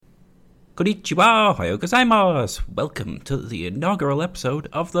Konnichiwa, ohayo gozaimasu. Welcome to the inaugural episode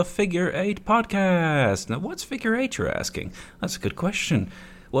of the Figure 8 podcast. Now, what's Figure 8, you're asking? That's a good question.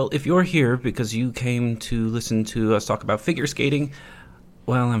 Well, if you're here because you came to listen to us talk about figure skating,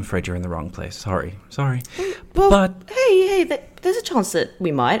 well, I'm afraid you're in the wrong place. Sorry. Well, but hey, there's a chance that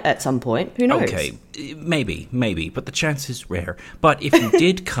we might at some point. Who knows? Okay, maybe, but the chance is rare. But if you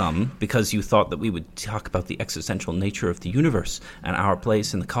did come because you thought that we would talk about the existential nature of the universe and our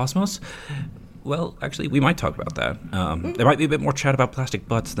place in the cosmos, well, actually, we might talk about that. There might be a bit more chat about plastic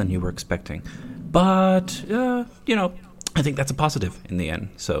butts than you were expecting. But, I think that's a positive in the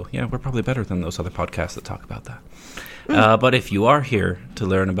end. So, yeah, we're probably better than those other podcasts that talk about that. But if you are here to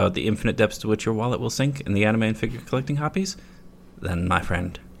learn about the infinite depths to which your wallet will sink in the anime and figure collecting hobbies, then, my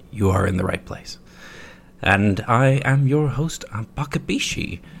friend, you are in the right place. And I am your host,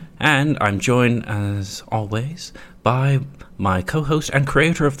 Bakabishi, and I'm joined, as always, by my co-host and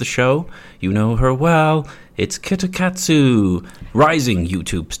creator of the show. You know her well. It's Kitakatsu, rising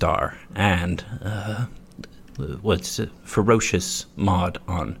YouTube star, and ferocious mod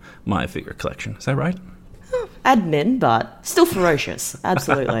on my figure collection. Is that right? Admin, but still ferocious.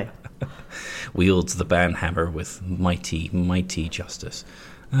 Absolutely. Wields the banhammer with mighty justice.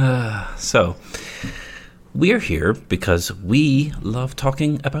 So, we're here because we love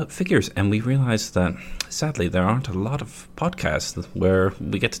talking about figures, and we realize that, sadly, there aren't a lot of podcasts where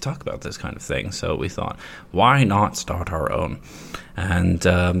we get to talk about this kind of thing. So we thought, why not start our own? And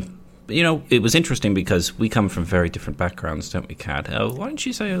it was interesting because we come from very different backgrounds, don't we, Kat? Why don't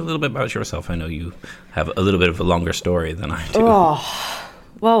you say a little bit about yourself? I know you have a little bit of a longer story than I do. Oh,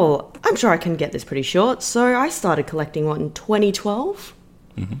 well, I'm sure I can get this pretty short. So I started collecting, in 2012?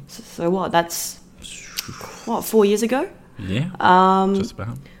 Mm-hmm. So what, that's, 4 years ago? Yeah, just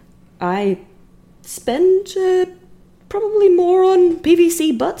about. I spend probably more on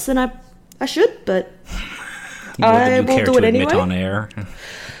PVC butts than I should, but I will do it anyway. On air.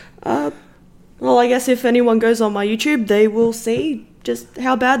 Well, I guess if anyone goes on my YouTube, they will see just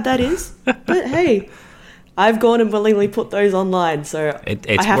how bad that is. But hey, I've gone and willingly put those online, so it's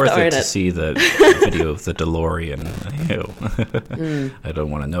I have worth to own it to see the video of the DeLorean. I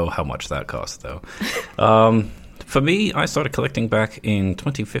don't want to know how much that cost, though. For me, I started collecting back in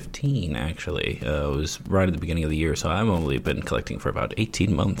 2015, actually. It was right at the beginning of the year, so I've only been collecting for about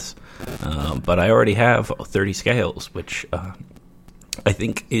 18 months. But I already have 30 scales, which I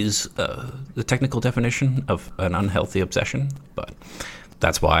think is the technical definition of an unhealthy obsession, but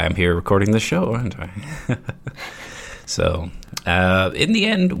that's why I'm here recording this show, aren't I? So, in the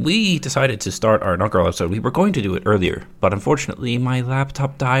end, we decided to start our inaugural episode. We were going to do it earlier, but unfortunately, my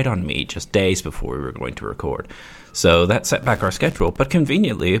laptop died on me just days before we were going to record. So that set back our schedule, but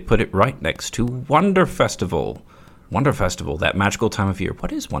conveniently it put it right next to Wonder Festival. Wonder Festival, that magical time of year.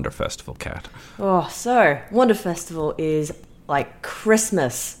 What is Wonder Festival, Kat? Oh, so Wonder Festival is like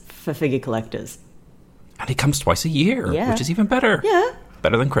Christmas for figure collectors. And it comes twice a year, yeah. Which is even better. Yeah.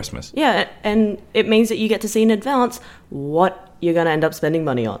 Better than Christmas. Yeah, and it means that you get to see in advance what you're going to end up spending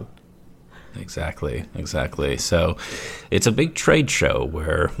money on. Exactly. So it's a big trade show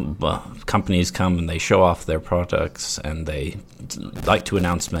where companies come and they show off their products, and they like to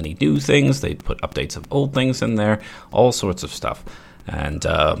announce many new things. They put updates of old things in there, all sorts of stuff. And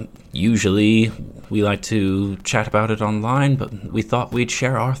usually we like to chat about it online, but we thought we'd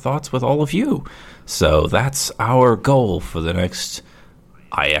share our thoughts with all of you. So that's our goal for the next...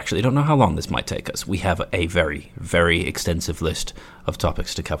 I actually don't know how long this might take us. We have a very, very extensive list of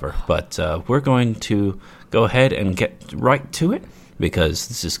topics to cover, but we're going to go ahead and get right to it because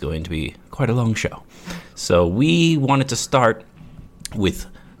this is going to be quite a long show. So we wanted to start with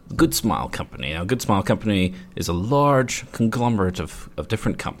Good Smile Company. Now, Good Smile Company is a large conglomerate of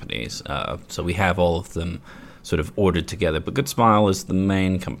different companies, so we have all of them sort of ordered together, but Good Smile is the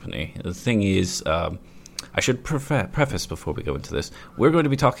main company. The thing is... I should preface before we go into this, we're going to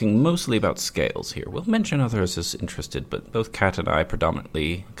be talking mostly about scales here. We'll mention others as interested, but both Kat and I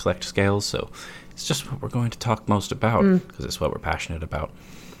predominantly collect scales, so it's just what we're going to talk most about, because it's what we're passionate about.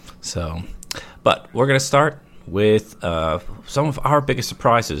 So, but we're going to start with some of our biggest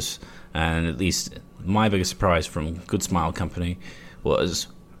surprises, and at least my biggest surprise from Good Smile Company was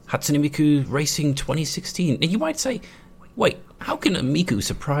Hatsune Miku Racing 2016. And you might say, wait, how can a Miku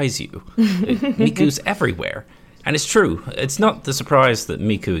surprise you? Miku's everywhere. And it's true. It's not the surprise that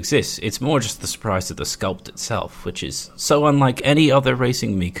Miku exists. It's more just the surprise of the sculpt itself, which is so unlike any other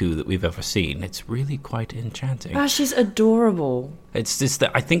racing Miku that we've ever seen. It's really quite enchanting. Ah, she's adorable. It's just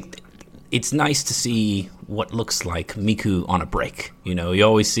that I think it's nice to see what looks like Miku on a break. You know, you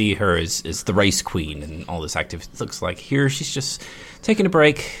always see her as the race queen and all this activity. It looks like here she's just taking a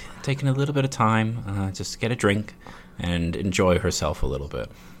break, taking a little bit of time just to get a drink and enjoy herself a little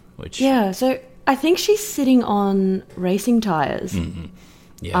bit. Which so I think she's sitting on racing tires. Mm-hmm.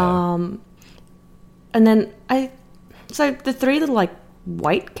 Yeah. And then so the three little like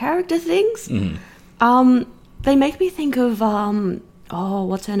white character things, they make me think of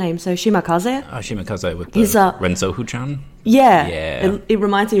what's her name? So Shimakaze. Shimakaze with the Renzo Huchan. Yeah. It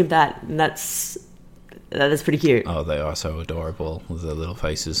reminds me of that, and that's pretty cute. Oh, they are so adorable with their little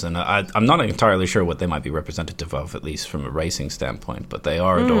faces, and I'm not entirely sure what they might be representative of, at least from a racing standpoint. But they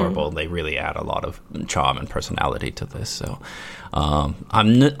are adorable. They really add a lot of charm and personality to this. So,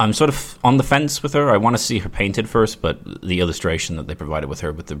 I'm sort of on the fence with her. I want to see her painted first, but the illustration that they provided with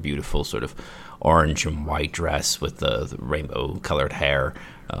her, with the beautiful sort of orange and white dress with the rainbow-colored hair,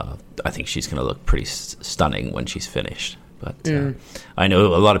 I think she's going to look pretty stunning when she's finished. But I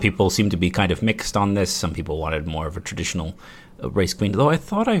know a lot of people seem to be kind of mixed on this. Some people wanted more of a traditional race queen, though I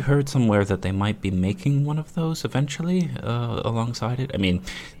thought I heard somewhere that they might be making one of those eventually alongside it. I mean,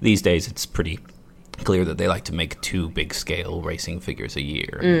 these days it's pretty clear that they like to make 2 big-scale racing figures a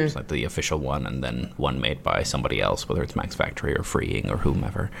year. It's like the official one and then one made by somebody else, whether it's Max Factory or Freeing or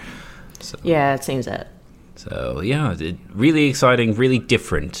whomever. So, yeah, it seems it. So yeah, really exciting, really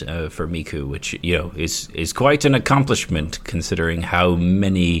different for Miku, which is quite an accomplishment considering how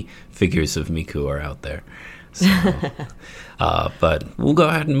many figures of Miku are out there. So, but we'll go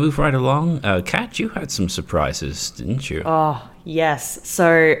ahead and move right along. Kat, you had some surprises, didn't you? Oh yes.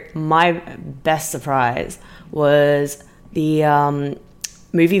 So my best surprise was the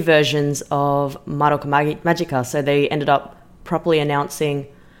movie versions of Madoka Magica. So they ended up properly announcing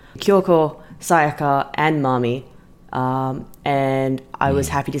Kyoko, Sayaka, and Mami, and I was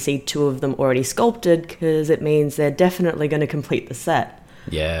happy to see 2 of them already sculpted because it means they're definitely going to complete the set.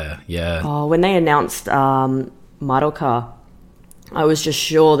 Yeah. Oh, when they announced Madoka, I was just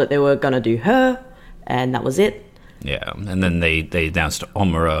sure that they were going to do her, and that was it. Yeah, and then they announced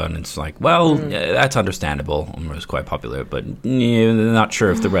Omura, and it's like, well, that's understandable. Omura's quite popular, but they're not sure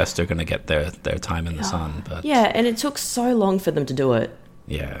if the rest are going to get their time in the sun. But yeah, and it took so long for them to do it.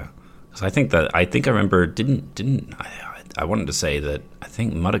 Yeah. So I think I remember I wanted to say that I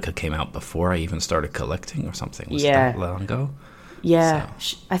think Madoka came out before I even started collecting or something. Was that long ago? Yeah,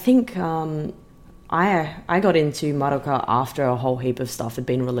 so. I think I got into Madoka after a whole heap of stuff had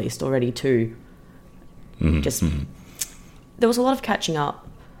been released already too. There was a lot of catching up.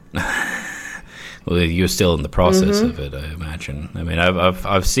 Well, you're still in the process of it, I imagine. I mean,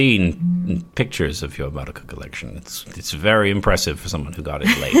 I've seen pictures of your Madoka collection. It's very impressive for someone who got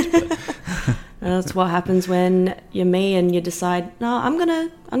it late. But. That's what happens when you're me and you decide, no, I'm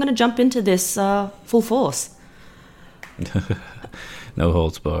gonna jump into this full force. No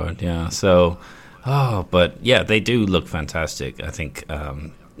holds barred, yeah. So, but yeah, they do look fantastic. I think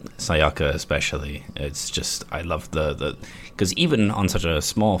Sayaka especially. It's just, I love the because even on such a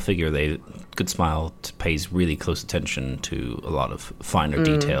small figure, Good Smile pays really close attention to a lot of finer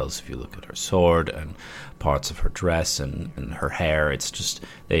details. If you look at her sword and parts of her dress and her hair, it's just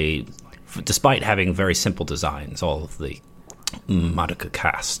despite having very simple designs, all of the Madoka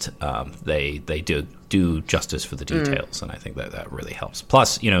cast, they do justice for the details, and I think that really helps.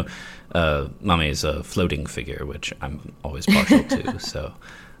 Plus, Mami is a floating figure, which I'm always partial to. So,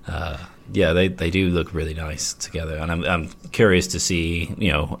 yeah, they do look really nice together, and I'm curious to see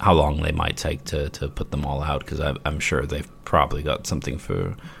how long they might take to put them all out, because I'm sure they've probably got something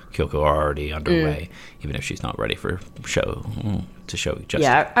for Kyoko already underway, even if she's not ready for show justice.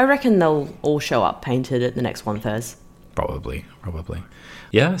 Yeah, I reckon they'll all show up painted at the next one first. Probably.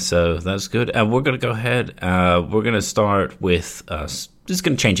 Yeah, so that's good. And we're going to go ahead. We're going to start with, just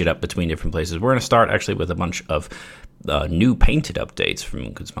going to change it up between different places. We're going to start actually with a bunch of new painted updates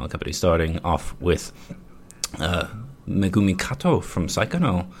from Good Smile Company, starting off with Megumi Kato from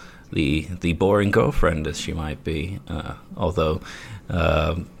Saikano, the boring girlfriend as she might be, although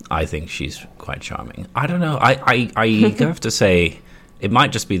I think she's quite charming. I don't know. I have to say, it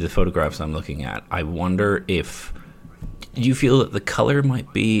might just be the photographs I'm looking at. I wonder if you feel that the color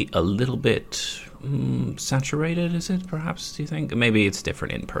might be a little bit saturated, is it, perhaps, do you think? Maybe it's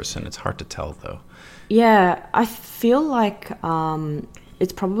different in person. It's hard to tell, though. Yeah, I feel like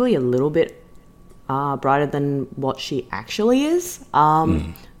it's probably a little bit brighter than what she actually is.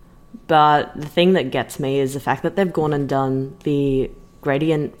 But the thing that gets me is the fact that they've gone and done the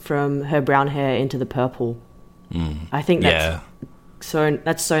gradient from her brown hair into the purple. I think that's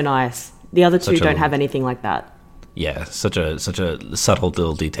so nice. The other two don't have anything like that. Yeah, such a subtle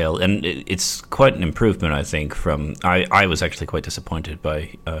little detail, and it's quite an improvement, I think. From I was actually quite disappointed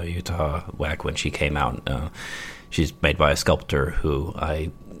by Yutaha Wack when she came out. She's made by a sculptor who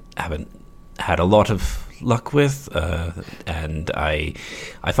I haven't had a lot of luck with, and I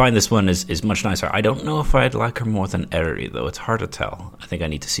find this one is much nicer. I don't know if I'd like her more than Eri, though. It's hard to tell. I think I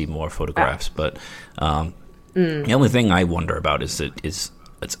need to see more photographs, but the only thing I wonder about is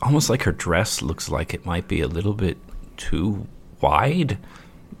it's almost like her dress looks like it might be a little bit too wide.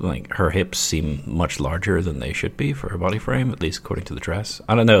 Like, her hips seem much larger than they should be for her body frame, at least according to the dress.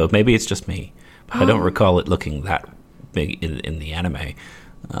 I don't know. Maybe it's just me. But I don't recall it looking that big in the anime.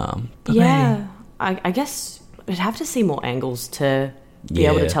 But yeah, I guess we'd have to see more angles to be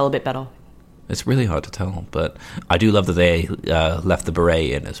able to tell a bit better. It's really hard to tell, but I do love that they left the beret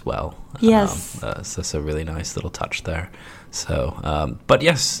in as well. Yes. So that's a really nice little touch there. So, but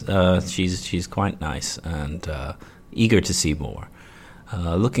yes, she's quite nice and eager to see more.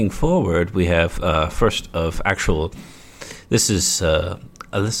 Looking forward, we have first of actual. This is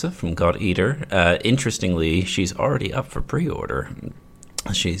Alyssa from God Eater. Interestingly, she's already up for pre-order.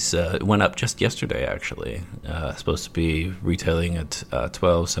 She's went up just yesterday, actually. Supposed to be retailing at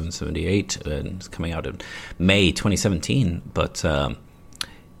 $12,778 and it's coming out in May 2017. But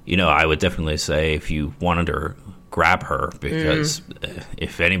I would definitely say if you wanted her, grab her, because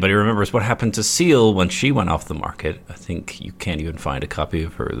if anybody remembers what happened to Seal when she went off the market, I think you can't even find a copy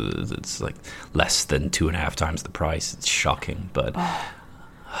of her that's like less than 2.5 times the price. It's shocking. But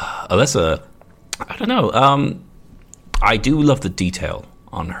Alyssa, I don't know. I do love the detail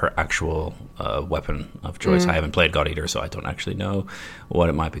on her actual weapon of choice. I haven't played God Eater, so I don't actually know what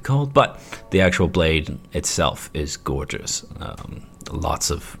it might be called, but the actual blade itself is gorgeous. Lots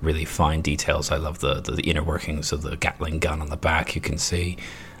of really fine details. I love the inner workings of the Gatling gun on the back, you can see.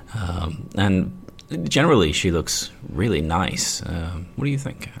 And generally, she looks really nice. What do you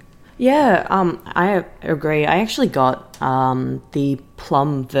think? Yeah, I agree. I actually got the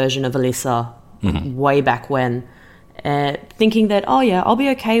plum version of Alyssa way back when, thinking that, I'll be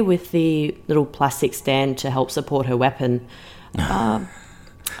okay with the little plastic stand to help support her weapon.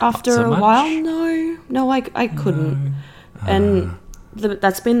 After a while, no, I couldn't. And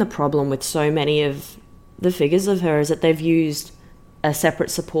that's been the problem with so many of the figures of her, is that they've used a separate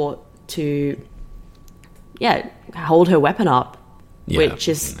support to, hold her weapon up, which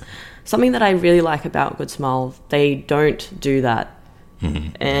is something that I really like about Good Smile. They don't do that.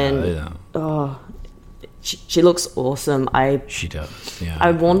 And, she looks awesome. She does, yeah.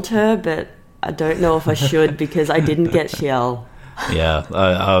 I want her, but I don't know if I should because I didn't get Shiel. Yeah,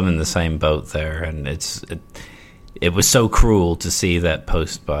 I'm in the same boat there, and it was so cruel to see that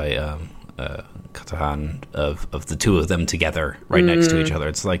post by Katahan of the two of them together right next to each other.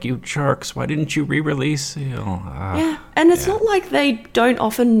 It's like, you jerks, why didn't you re-release? And it's not like they don't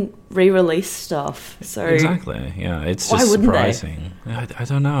often re-release stuff. So exactly, yeah, it's just surprising. I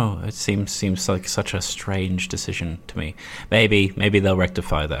don't know. It seems like such a strange decision to me. Maybe they'll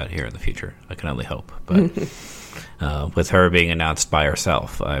rectify that here in the future. I can only hope, but. With her being announced by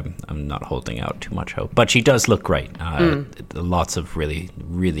herself, I'm not holding out too much hope. But she does look great. Lots of really,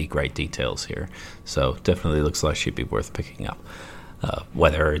 really great details here. So definitely looks like she'd be worth picking up.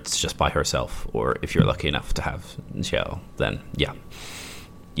 Whether it's just by herself or if you're lucky enough to have Xiao, then yeah,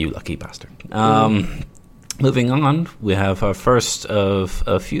 you lucky bastard. Moving on, we have our first of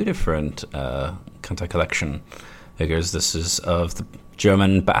a few different Kantai Collection figures. This is of the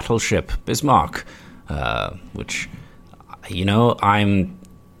German battleship Bismarck. Which, I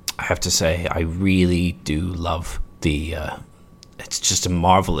have to say, I really do love it's just a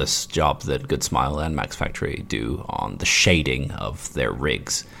marvelous job that Good Smile and Max Factory do on the shading of their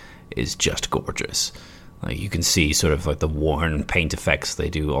rigs. Is just gorgeous. Like, you can see sort of like the worn paint effects. They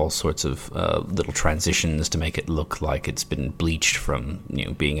do all sorts of little transitions to make it look like it's been bleached from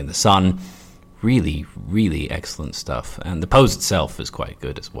being in the sun. Really, really excellent stuff. And the pose itself is quite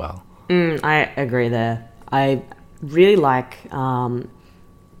good as well. I agree there. I really like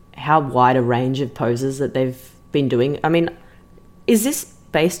how wide a range of poses that they've been doing. I mean, is this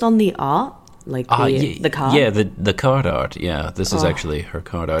based on the art? Like the card? Yeah, the card art. Yeah, this is actually her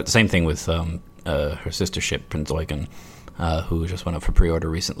card art. The same thing with her sister ship, Prinz Eugen, who just went up for pre-order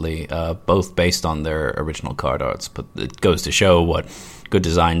recently. Both based on their original card arts. But it goes to show what good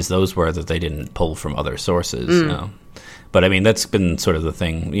designs those were that they didn't pull from other sources. But I mean, that's been sort of the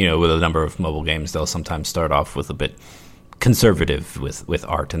thing, with a number of mobile games. They'll sometimes start off with a bit conservative with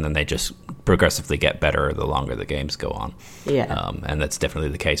art, and then they just progressively get better the longer the games go on. Yeah. And that's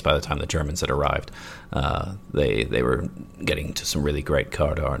definitely the case by the time the Germans had arrived. They were getting to some really great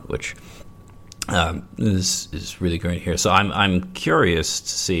card art, which This is really great here. So I'm curious to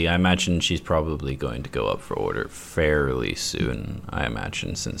see. I imagine she's probably going to go up for order fairly soon. I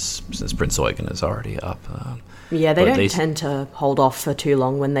imagine since Prince Eugen is already up. Yeah, they don't tend to hold off for too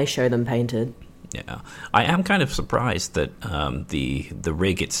long when they show them painted. Yeah, I am kind of surprised that the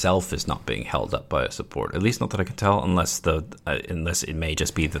rig itself is not being held up by a support. At least not that I can tell, unless it may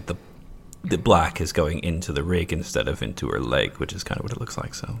just be that the black is going into the rig instead of into her leg, which is kind of what it looks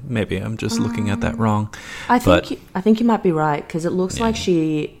like. So maybe I'm just looking at that wrong. I think you might be right, because it looks like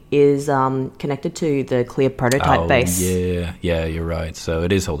she is connected to the clear prototype base. Yeah, you're right. So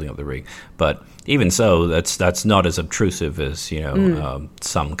it is holding up the rig, but even so, that's not as obtrusive as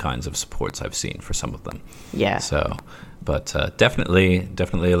some kinds of supports I've seen for some of them. Yeah. So, but definitely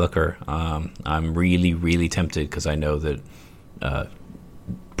a looker. I'm really, really tempted because I know that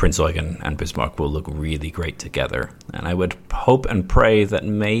Prince Eugen and Bismarck will look really great together, and I would hope and pray that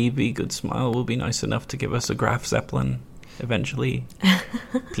maybe Good Smile will be nice enough to give us a Graf Zeppelin eventually.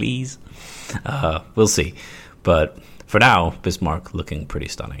 Please. We'll see. But for now, Bismarck looking pretty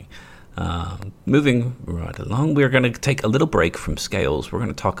stunning. Moving right along, we're going to take a little break from scales. We're going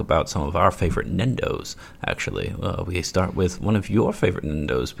to talk about some of our favorite Nendos, actually. We start with one of your favorite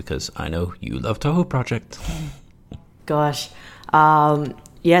Nendos, because I know you love Touhou Project. Gosh.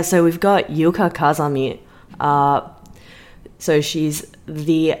 Yeah, so we've got Yuka Kazami. So she's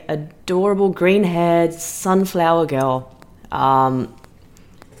the adorable green-haired sunflower girl.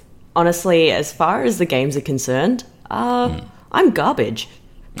 Honestly, as far as the games are concerned, I'm garbage.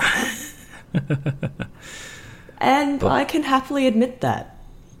 And I can happily admit that.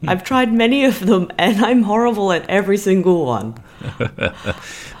 I've tried many of them, and I'm horrible at every single one.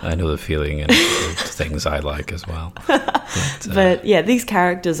 I know the feeling, and things I like as well. But yeah, these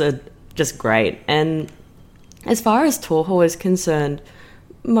characters are just great. And as far as Touhou is concerned,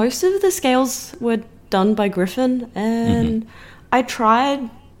 most of the scales were done by Griffin, and I tried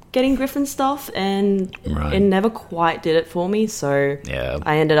getting Griffin stuff, and it never quite did it for me. So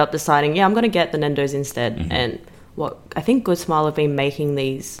I ended up deciding, I'm going to get the Nendos instead. And I think Good Smile have been making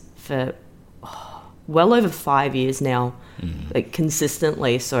these for well over 5 years now, like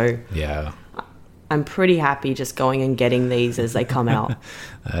consistently. So I'm pretty happy just going and getting these as they come out.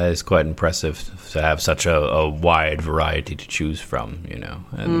 It's quite impressive to have such a wide variety to choose from,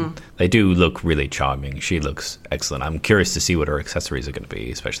 and they do look really charming. She looks excellent. I'm curious to see what her accessories are going to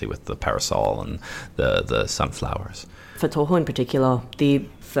be, especially with the parasol and the sunflowers. For Touhou in particular, the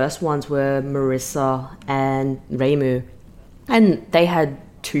first ones were Marissa and Reimu, and they had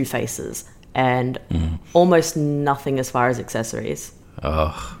two faces and almost nothing as far as accessories.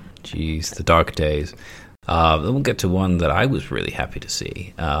 Oh, geez, the dark days. We'll get to one that I was really happy to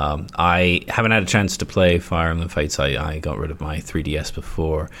see. I haven't had a chance to play Fire Emblem Fates. I got rid of my 3DS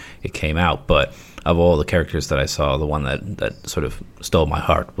before it came out, but of all the characters that I saw, the one that sort of stole my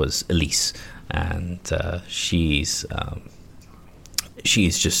heart was Elise. And she's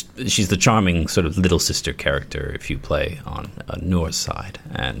the charming sort of little sister character if you play on Noor's side,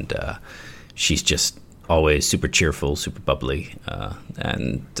 and she's just always super cheerful, super bubbly,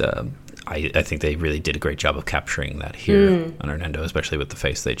 and I think they really did a great job of capturing that here on her Nendo, especially with the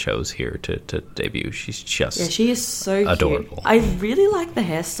face they chose here to debut. She's just she is so adorable. Cute. I really like the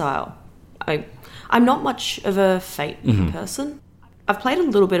hairstyle. I'm not much of a Fate person. I've played a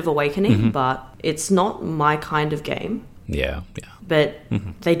little bit of Awakening, but it's not my kind of game. Yeah. But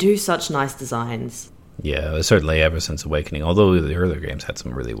they do such nice designs. Yeah, certainly ever since Awakening, although the earlier games had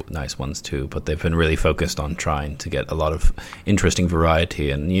some really nice ones too, but they've been really focused on trying to get a lot of interesting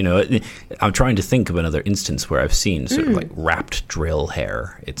variety. And, I'm trying to think of another instance where I've seen sort of like wrapped drill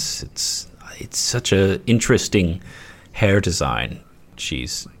hair. It's such a interesting hair design.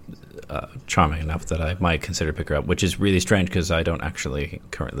 She's charming enough that I might consider pick her up, which is really strange because I don't actually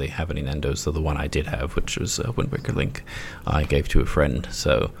currently have any Nendos, so the one I did have, which was Wind Waker Link, I gave to a friend.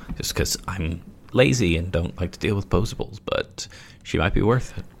 So just because I'm lazy and don't like to deal with posables, but she might be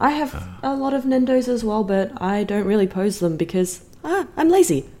worth it. I have a lot of Nendos as well, but I don't really pose them because I'm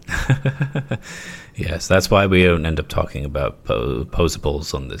lazy. Yes, that's why we don't end up talking about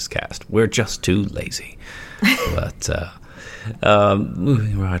posables on this cast. We're just too lazy. But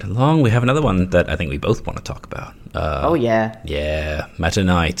moving right along, we have another one that I think we both want to talk about. Yeah, Meta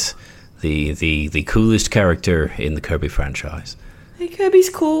Knight, the coolest character in the Kirby franchise. Hey, Kirby's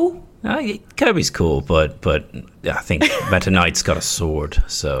cool. Kirby's cool, but I think Meta Knight's got a sword,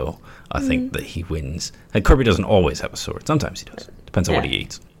 so I think that he wins. And Kirby doesn't always have a sword. Sometimes he does. Depends on what he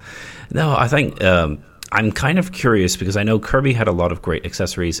eats. No, I think I'm kind of curious because I know Kirby had a lot of great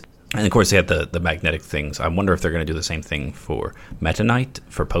accessories. And of course, they had the magnetic things. I wonder if they're going to do the same thing for Meta Knight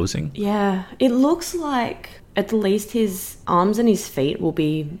for posing. Yeah, it looks like at least his arms and his feet will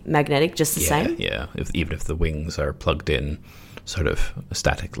be magnetic, just the same. Yeah, even if the wings are plugged in sort of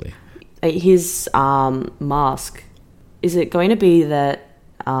statically. His mask, is it going to be that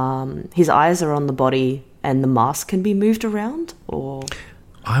his eyes are on the body and the mask can be moved around, or?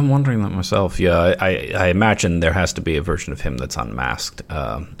 I'm wondering that myself. Yeah, I imagine there has to be a version of him that's unmasked,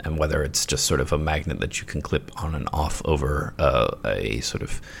 and whether it's just sort of a magnet that you can clip on and off over a sort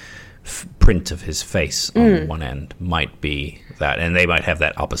of print of his face on one end might be that. And they might have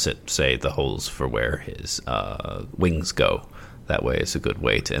that opposite, say, the holes for where his wings go. That way it's a good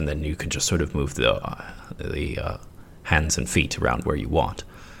way to, and then you can just sort of move the hands and feet around where you want.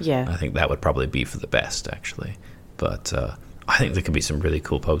 Yeah. I think that would probably be for the best, actually. But I think there could be some really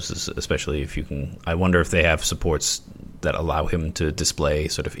cool poses, especially if you can. I wonder if they have supports that allow him to display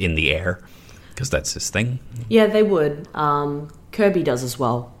sort of in the air, because that's his thing. Yeah, they would. Kirby does as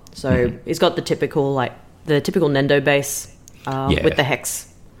well. So he's got the typical Nendo base with the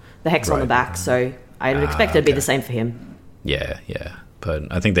hex on the back. So I'd expect it to be the same for him. Yeah. But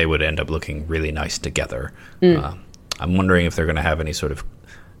I think they would end up looking really nice together. I'm wondering if they're going to have any sort of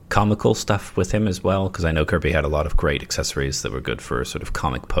comical stuff with him as well, because I know Kirby had a lot of great accessories that were good for sort of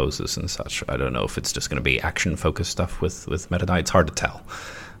comic poses and such. I don't know if it's just going to be action-focused stuff with Meta Knight. It's hard to tell.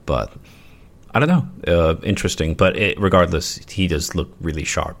 But I don't know. Interesting. But regardless, he does look really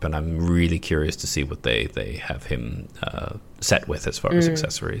sharp, and I'm really curious to see what they have him set with as far as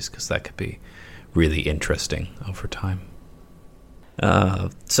accessories, because that could be really interesting over time.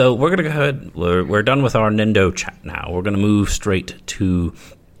 So we're going to go ahead. We're done with our Nendo chat now. We're going to move straight to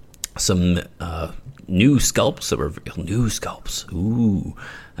some new sculpts that were new sculpts. Ooh.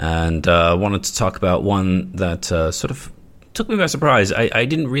 And I wanted to talk about one that sort of took me by surprise. I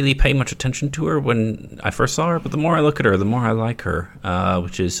didn't really pay much attention to her when I first saw her, but the more I look at her, the more I like her,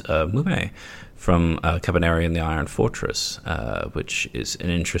 which is Mume from Kabaneri and the Iron Fortress, which is an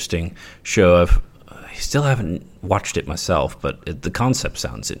interesting show. I still haven't watched it myself, but the concept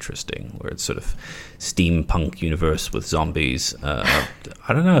sounds interesting, where it's sort of steampunk universe with zombies. I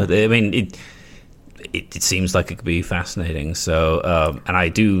don't know. I mean, it seems like it could be fascinating. So, and I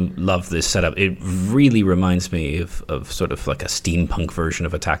do love this setup. It really reminds me of sort of like a steampunk version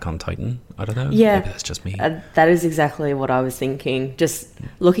of Attack on Titan. I don't know. Yeah. Maybe that's just me. That is exactly what I was thinking. Just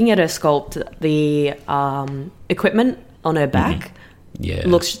looking at her sculpt, the equipment on her back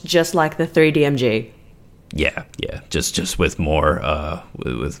looks just like the 3DMG. Yeah, just with more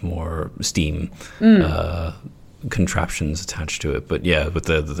steam contraptions attached to it, but yeah, with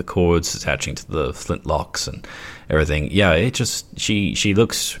the cords attaching to the flintlocks and everything. Yeah, it just she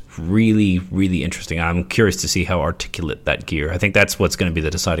looks really, really interesting. I'm curious to see how articulate that gear. I think that's what's going to be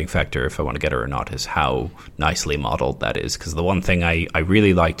the deciding factor if I want to get her or not, is how nicely modeled that is. Because the one thing I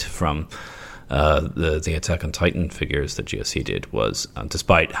really liked from the Attack on Titan figures that GSC did was,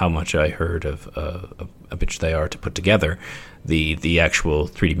 despite how much I heard of a bitch they are to put together, the actual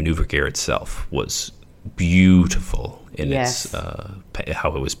 3D maneuver gear itself was beautiful in its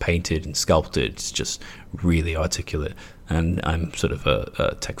how it was painted and sculpted. It's just really articulate, and I'm sort of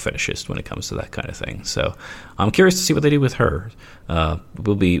a tech fetishist when it comes to that kind of thing. So I'm curious to see what they do with her.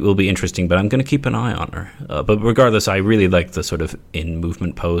 Will be interesting, but I'm going to keep an eye on her. But regardless, I really like the sort of in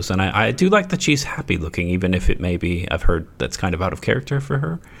movement pose, and I do like that she's happy looking, even if it may be, I've heard that's kind of out of character for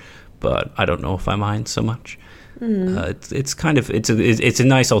her. But I don't know if I mind so much. It's kind of it's a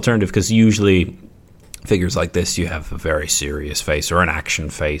nice alternative, because usually figures like this, you have a very serious face or an action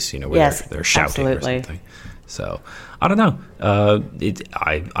face, where they're shouting or something. So I don't know.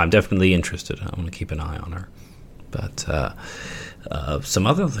 I'm definitely interested. I want to keep an eye on her. But some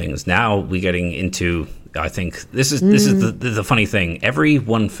other things. Now we're getting into. I think this is the funny thing. Every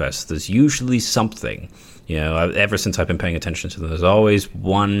One Fest, there's usually something. Ever since I've been paying attention to them, there's always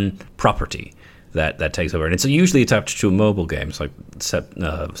one property that takes over, and it's usually attached to a mobile game. It's like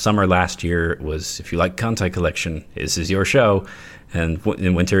summer last year was, if you like Kantai Collection, this is your show, and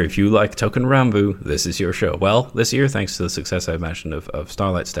in winter, if you like Token Rambu, this is your show. Well, this year, thanks to the success I mentioned of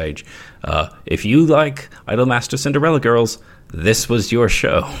Starlight Stage, if you like Idolmaster Cinderella Girls, this was your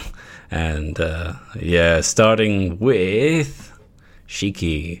show. And starting with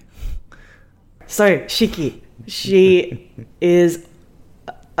Shiki. So Shiki, she is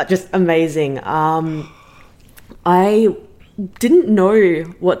just amazing. I didn't know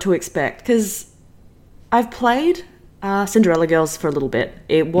what to expect, because I've played Cinderella Girls for a little bit.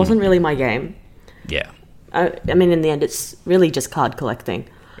 It wasn't really my game. Yeah. I mean, in the end, it's really just card collecting.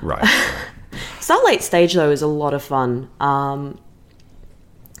 Right. Starlight Stage, though, is a lot of fun.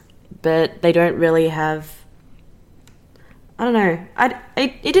 but they don't really have... I don't know.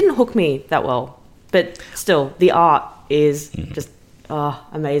 It didn't hook me that well. But still, the art is just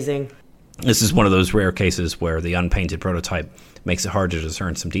amazing. This is one of those rare cases where the unpainted prototype makes it hard to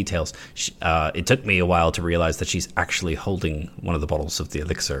discern some details. It took me a while to realize that she's actually holding one of the bottles of the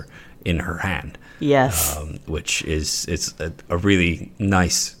elixir in her hand. Yes. Which is a really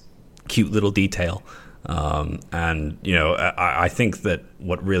nice, cute little detail. And, you know, I think that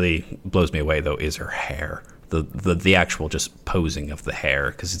what really blows me away, though, is her hair. The actual just posing of the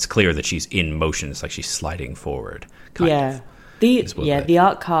hair, because it's clear that she's in motion. It's like she's sliding forward. Kind of. The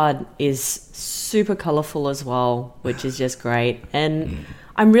art card is super colorful as well, which is just great. And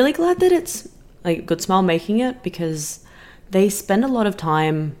I'm really glad that it's like Good Smile making it, because they spend a lot of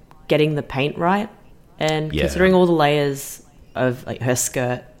time getting the paint right. And considering all the layers of like her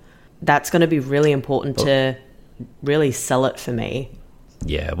skirt, that's going to be really important to really sell it for me.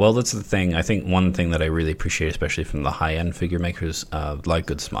 Yeah, well, that's the thing. I think one thing that I really appreciate, especially from the high-end figure makers like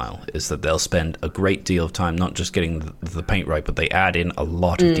Good Smile, is that they'll spend a great deal of time not just getting the paint right, but they add in a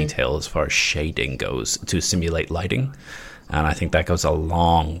lot of detail as far as shading goes to simulate lighting. And I think that goes a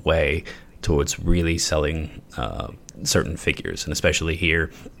long way towards really selling certain figures. And especially here,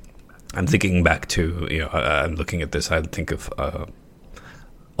 I'm thinking back to, you know, I'm looking at this, I think of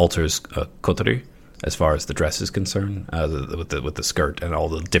Alter's Kotori, as far as the dress is concerned, with the skirt and all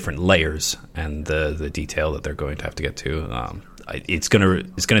the different layers and the detail that they're going to have to get to. It's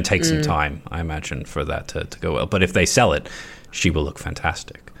gonna take some time, I imagine, for that to go well. But if they sell it, she will look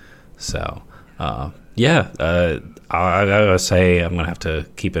fantastic. So I gotta say I'm gonna have to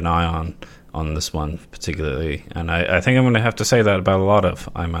keep an eye on this one particularly, and I think I'm gonna have to say that about a lot of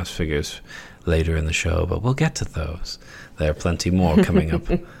IMAS figures later in the show. But we'll get to those. There are plenty more coming up,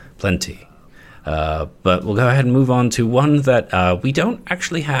 plenty. But we'll go ahead and move on to one that we don't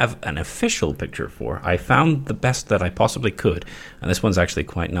actually have an official picture for. I found the best that I possibly could, and this one's actually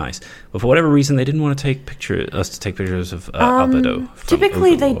quite nice. But for whatever reason, they didn't want to take pictures of Albedo.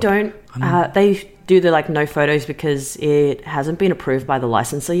 Typically, they don't. They do the no photos because it hasn't been approved by the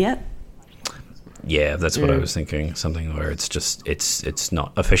licensor yet. Yeah, that's what I was thinking. Something where it's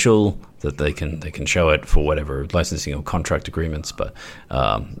not official, that they can show it for whatever licensing or contract agreements. But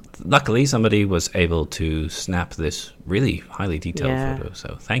luckily, somebody was able to snap this really highly detailed photo.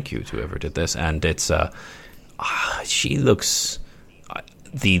 So thank you to whoever did this. And it's she looks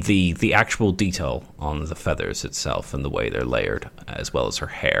the actual detail on the feathers itself and the way they're layered, as well as her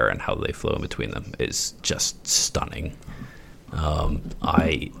hair and how they flow in between them, is just stunning.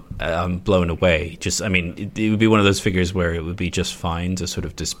 I'm blown away. It would be one of those figures where it would be just fine to sort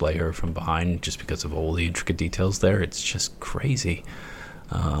of display her from behind just because of all the intricate details there. It's just crazy.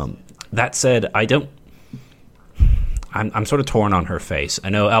 That said, I'm sort of torn on her face. I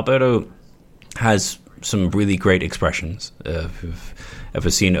know Alberto has some really great expressions. If you've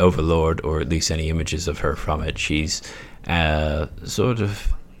ever seen Overlord, or at least any images of her from it, she's sort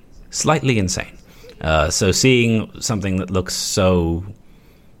of slightly insane. So seeing something that looks so...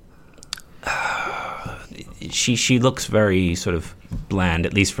 She looks very sort of bland,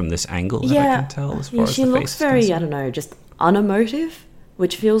 at least from this angle that I can tell. As far as she looks very, I don't know, just unemotive,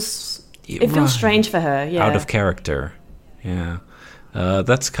 which feels strange for her. Yeah, out of character. Yeah,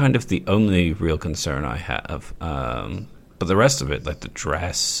 that's kind of the only real concern I have. But the rest of it, like the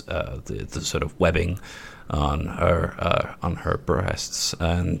dress, the sort of webbing on her breasts,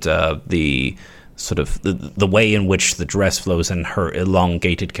 and the sort of the way in which the dress flows and her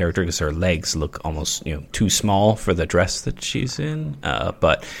elongated character, because her legs look almost too small for the dress that she's in.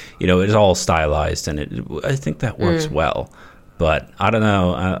 But it's all stylized, and I think that works well. But I don't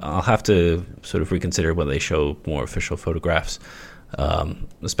know. I'll have to sort of reconsider when they show more official photographs,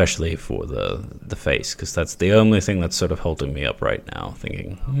 especially for the face, because that's the only thing that's sort of holding me up right now.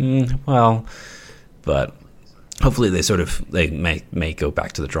 Thinking, but. Hopefully they may go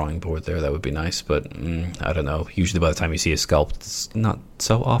back to the drawing board there. That would be nice, but I don't know. Usually by the time you see a sculpt, it's not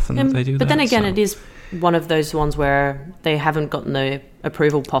so often that they do that. But then again, it is one of those ones where they haven't gotten the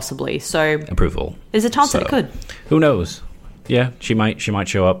approval possibly. So there's a chance that it could. Who knows? Yeah, she might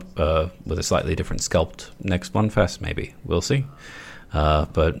show up with a slightly different sculpt next One Fest, maybe. We'll see.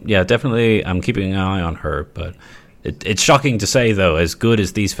 But yeah, definitely I'm keeping an eye on her, but... It's shocking to say, though, as good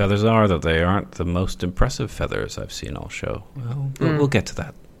as these feathers are, that they aren't the most impressive feathers I've seen all show. Well, we'll get to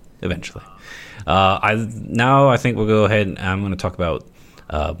that eventually. I think we'll go ahead and I'm going to talk about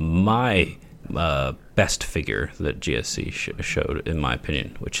my best figure that GSC showed, in my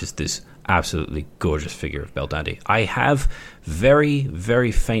opinion, which is this absolutely gorgeous figure of Belldandy. I have very,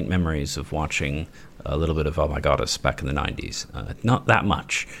 very faint memories of watching a little bit of Oh My Goddess back in the 90s. Not that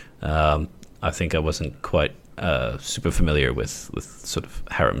much. I think I wasn't quite super familiar with sort of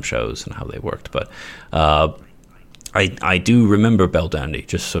harem shows and how they worked, but I do remember Belldandy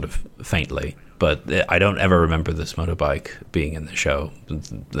just sort of faintly, but I don't ever remember this motorbike being in the show.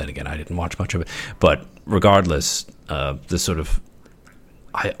 Then again, I didn't watch much of it. But regardless, the sort of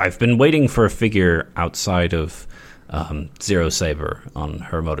I've been waiting for a figure outside of Zero Saber on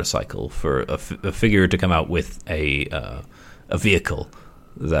her motorcycle for a figure to come out with a vehicle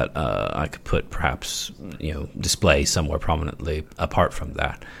that I could put perhaps, display somewhere prominently apart from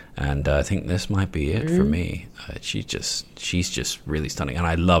that. And I think this might be it for me. She's just really stunning. And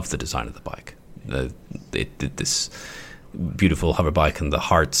I love the design of the bike. This beautiful hover bike and the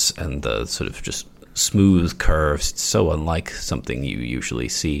hearts and the sort of just smooth curves. It's so unlike something you usually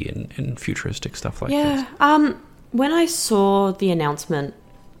see in futuristic stuff like this. Yeah. When I saw the announcement,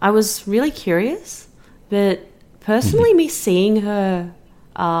 I was really curious. But personally, me seeing her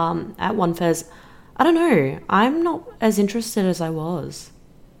at One Fez, I don't know. I'm not as interested as I was.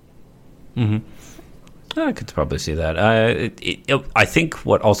 I could probably see that. I think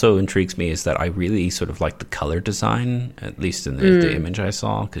what also intrigues me is that I really sort of like the color design, at least in the image I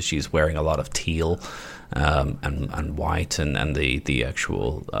saw, because she's wearing a lot of teal and white, and the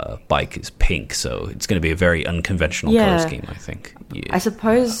actual bike is pink, so it's going to be a very unconventional color scheme, I think. Yeah. I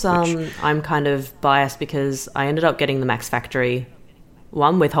suppose I'm kind of biased because I ended up getting the Max Factory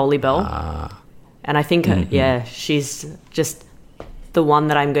one with Holy Bell. And I think, she's just the one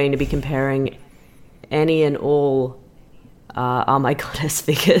that I'm going to be comparing any and all Are My Goddess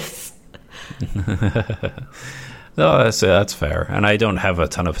figures. No, that's fair. And I don't have a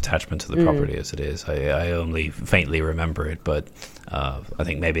ton of attachment to the property as it is. I only faintly remember it, but I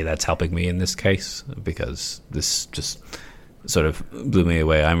think maybe that's helping me in this case, because this just sort of blew me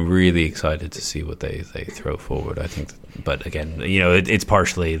away. I'm really excited to see what they throw forward. I think, but again, it's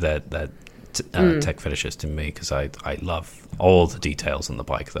partially that tech fetishist in me, because I love all the details on the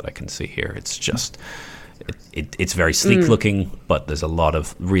bike that I can see here. It's just it's very sleek looking, but there's a lot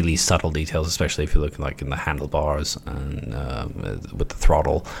of really subtle details, especially if you're looking like in the handlebars and with the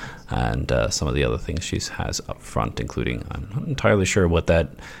throttle and some of the other things she has up front, including, I'm not entirely sure what that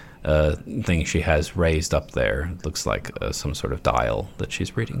thing she has raised up there. It looks like some sort of dial that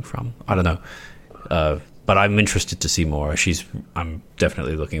she's reading from. I don't know. But I'm interested to see more. I'm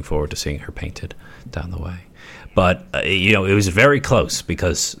definitely looking forward to seeing her painted down the way. But, it was very close,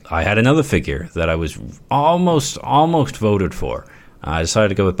 because I had another figure that I was almost voted for. I decided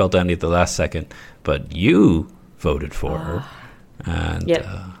to go with Belldandy at the last second, but you voted for her. And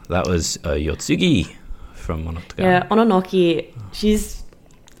that was Yotsugi from Monogatari. Yeah, Ononoki, she's...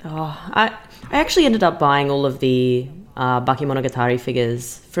 I actually ended up buying all of the Bakemonogatari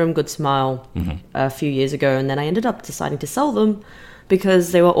figures from Good Smile a few years ago, and then I ended up deciding to sell them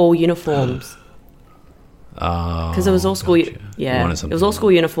because they were all uniforms. Because it was all school, it was all school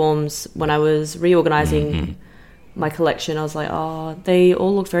uniforms. When I was reorganizing my collection, I was like, they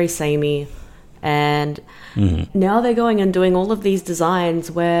all look very samey, and now they're going and doing all of these designs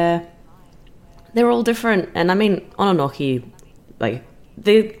where they're all different. And I mean, Ononoki, like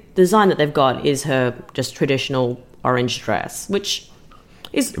the design that they've got is her just traditional orange dress, which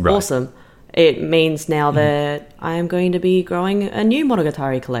is awesome. It means now that I am going to be growing a new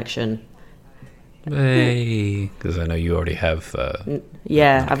Monogatari collection. Hey, because I know you already have.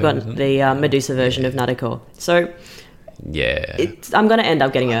 I've got the Medusa version of Nadeko. So, I'm going to end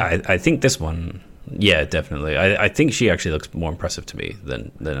up getting it. I think this one, definitely. I think she actually looks more impressive to me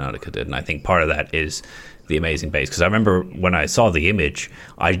than Nadeko did, and I think part of that is the amazing base. Because I remember when I saw the image,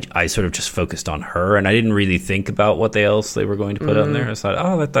 I sort of just focused on her, and I didn't really think about what else they were going to put on there. I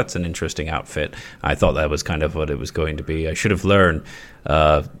thought, that's an interesting outfit. I thought that was kind of what it was going to be. I should have learned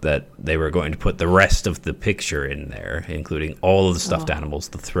that they were going to put the rest of the picture in there, including all of the stuffed animals,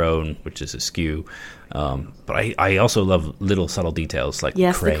 the throne, which is askew. But I also love little subtle details like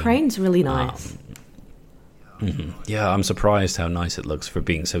the crane. The crane's really nice. Yeah, I'm surprised how nice it looks for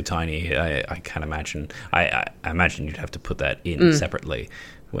being so tiny. I can't imagine. I imagine you'd have to put that in separately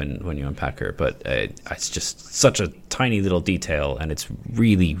when you unpack her. But it's just such a tiny little detail, and it's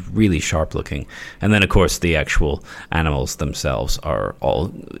really, really sharp looking. And then, of course, the actual animals themselves are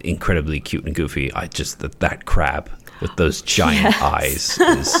all incredibly cute and goofy. That crab with those giant eyes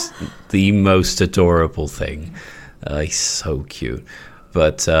is the most adorable thing. He's so cute.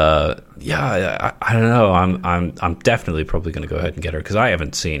 But I don't know. I'm definitely probably going to go ahead and get her, because I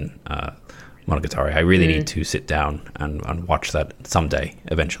haven't seen Monogatari. I really need to sit down and watch that someday,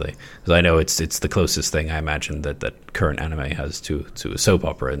 eventually, because I know it's the closest thing I imagine that current anime has to a soap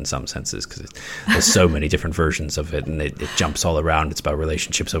opera in some senses, because there's so many different versions of it, and it jumps all around. It's about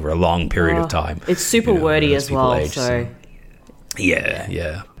relationships over a long period of time. It's super wordy as well.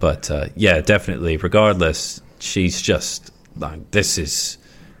 Yeah. But definitely. Regardless, she's just like, this is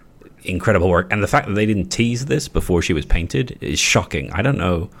incredible work, and the fact that they didn't tease this before she was painted is shocking. I don't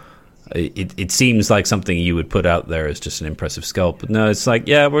know. It seems like something you would put out there as just an impressive sculpt, but no, it's like,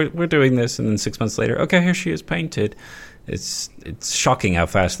 yeah, we're doing this, and then 6 months later, okay, here she is painted. It's shocking how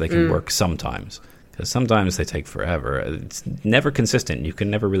fast they can work sometimes, because sometimes they take forever. It's never consistent. You can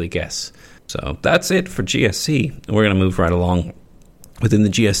never really guess. So that's it for GSC. We're going to move right along within the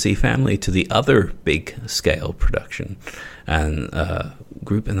GSC family to the other big scale production and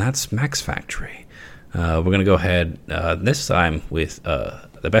group, and that's Max Factory. We're going to go ahead this time with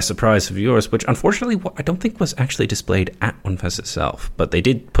the best surprise of yours, which unfortunately I don't think was actually displayed at OneFest itself, but they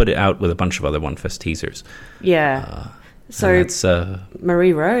did put it out with a bunch of other OneFest teasers. Yeah. So it's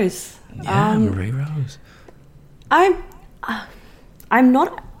Marie Rose. Yeah, Marie Rose. I'm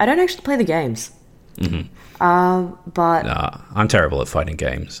not. I don't actually play the games. Mm-hmm. But I'm terrible at fighting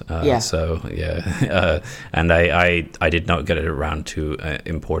games. So yeah, and I did not get it around to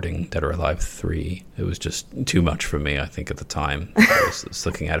importing Dead or Alive 3. It was just too much for me, I think, at the time. I was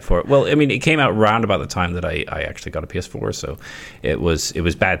looking at it for it. Well, I mean, it came out round about the time that I actually got a PS4, so it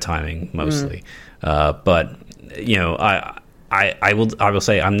was bad timing mostly. But you know, I will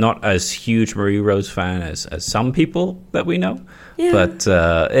say I'm not as huge Marie Rose fan as some people that we know. Yeah. But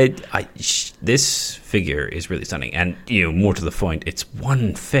this figure is really stunning, and you know, more to the point, it's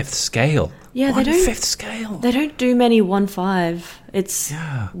 1/5 scale. Yeah, 1/5 scale. They don't do many 1/5.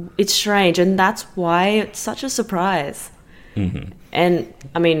 It's strange, and that's why it's such a surprise. Mm-hmm. And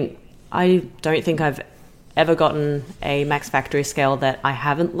I mean, I don't think I've ever gotten a Max Factory scale that I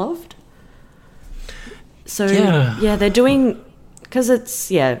haven't loved. So yeah they're doing, because it's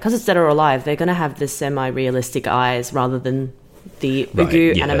Dead or Alive, they're going to have the semi-realistic eyes rather than the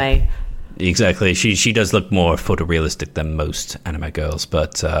Ugu anime. Exactly. She does look more photorealistic than most anime girls,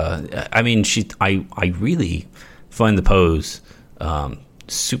 but I mean, I really find the pose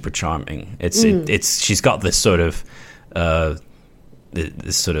super charming. It's she's got this sort of I'm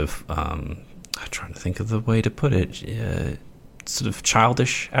trying to think of the way to put it, sort of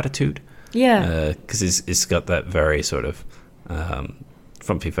childish attitude. Yeah, because it's got that very sort of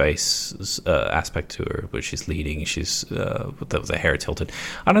frumpy face aspect to her, but she's leading. She's with the hair tilted.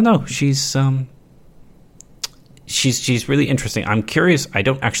 I don't know. She's really interesting. I'm curious. I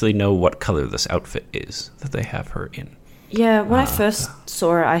don't actually know what color this outfit is that they have her in. Yeah, when I first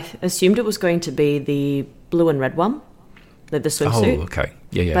saw her, I assumed it was going to be the blue and red one, the swimsuit. Oh, okay.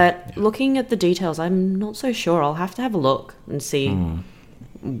 Yeah. But looking at the details, I'm not so sure. I'll have to have a look and see.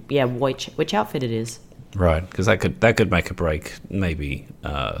 Yeah, which outfit it is. Right, because that could make a break, maybe,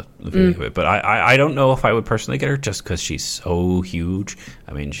 the viewing of it. But I don't know if I would personally get her, just because she's so huge.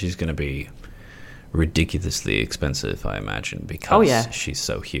 I mean, she's going to be ridiculously expensive, I imagine, because she's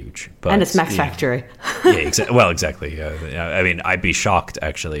so huge. But, and it's Max Factory. Well, exactly. I mean, I'd be shocked,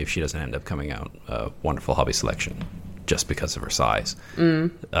 actually, if she doesn't end up coming out a wonderful hobby selection, just because of her size.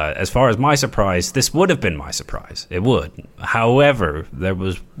 As far as my surprise, this would have been my surprise. It would. However, there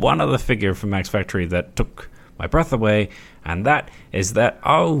was one other figure from Max Factory that took my breath away, and that is that,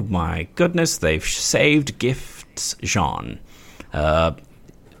 oh my goodness, they've saved Gifts Jean.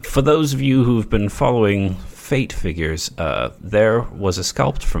 For those of you who've been following Fate figures, there was a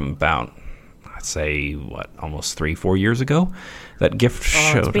sculpt from about, I'd say, almost 3-4 years ago, that Gift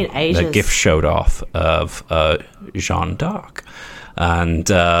showed off of Jeanne d'Arc, and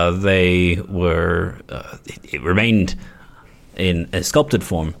they were it remained in a sculpted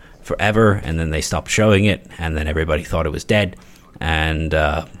form forever, and then they stopped showing it, and then everybody thought it was dead. And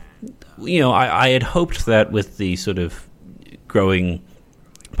you know, I had hoped that with the sort of growing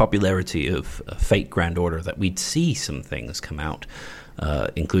popularity of Fate Grand Order that we'd see some things come out,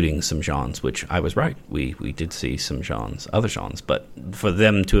 including some Jeans, which I was right. We did see some Jeans, other Jeans, but for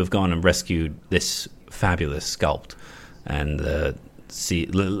them to have gone and rescued this fabulous sculpt and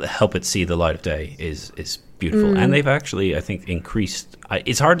help it see the light of day is beautiful. And they've actually, I think, increased.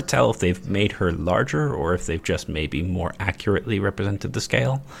 It's hard to tell if they've made her larger or if they've just maybe more accurately represented the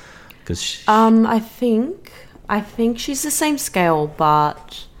scale. Because I think she's the same scale,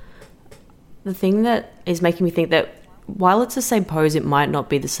 but the thing that is making me think that while it's the same pose, it might not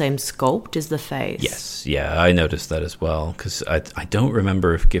be the same sculpt as the face. Yes, yeah, I noticed that as well, because I don't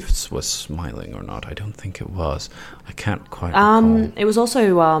remember if Gifts was smiling or not. I don't think it was. I can't quite recall. It was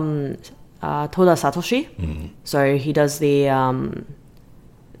also Toda Satoshi. So he does the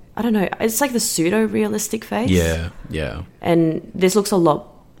I don't know. It's like the pseudo-realistic face. Yeah. And this looks a lot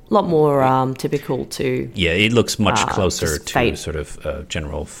more typical to. Yeah, it looks much closer to Fate. sort of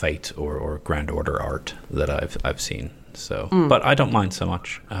general Fate or Grand Order art that I've seen. So, but I don't mind so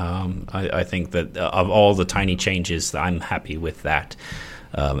much. I think that of all the tiny changes, I'm happy with that.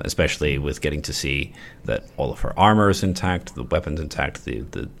 Especially with getting to see that all of her armor is intact, the weapons intact,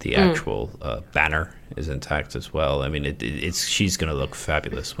 the actual banner is intact as well. I mean, she's going to look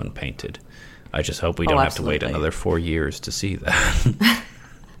fabulous when painted. I just hope we don't have to wait another 4 years to see that.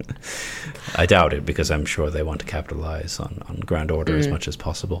 I doubt it, because I'm sure they want to capitalize on Grand Order as much as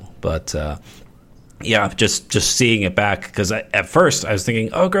possible. But yeah, just seeing it back, because at first I was thinking,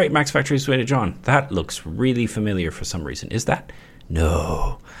 oh great, Max Factory's Wade John. That looks really familiar for some reason. Is that?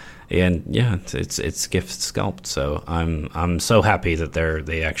 No. And yeah, it's Gift Sculpt, so I'm so happy that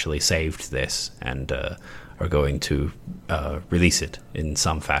they actually saved this and are going to release it in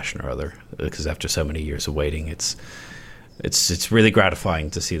some fashion or other, because after so many years of waiting, it's really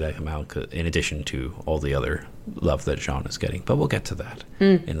gratifying to see that come out, in addition to all the other love that Jean is getting. But we'll get to that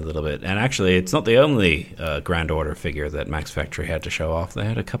in a little bit. And actually, it's not the only Grand Order figure that Max Factory had to show off. They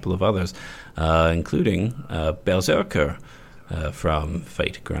had a couple of others, including Berserker from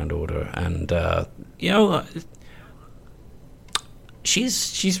Fate Grand Order. And,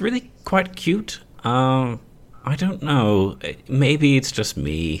 she's really quite cute. I don't know. Maybe it's just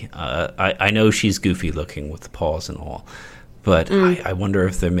me. I know she's goofy looking with the paws and all, but I wonder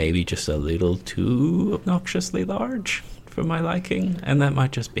if they're maybe just a little too obnoxiously large for my liking, and that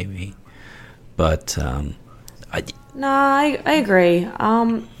might just be me. But I agree.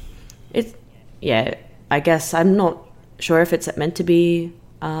 I guess I'm not sure if it's meant to be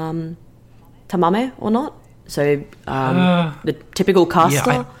Tamame or not. So the typical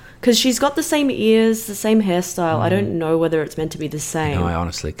caster. Because she's got the same ears, the same hairstyle. I don't know whether it's meant to be the same. No, I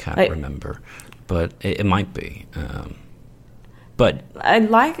honestly can't remember, but it might be. But I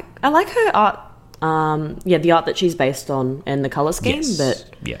like her art. The art that she's based on and the color scheme. Yes. But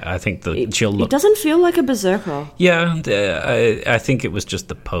yeah, I think she'll look. It doesn't feel like a berserker. Yeah, I think it was just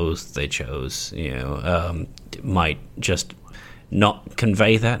the pose they chose. Might just not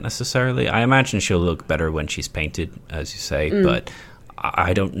convey that necessarily. I imagine she'll look better when she's painted, as you say, but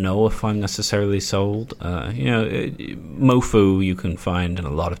I don't know if I'm necessarily sold. Mofu you can find in a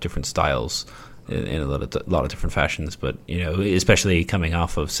lot of different styles, in a lot of different fashions. But especially coming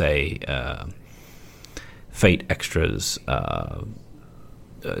off of, say, Fate Extras.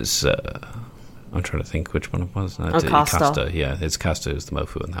 I'm trying to think which one it was. Casta. Yeah, it's Casta is the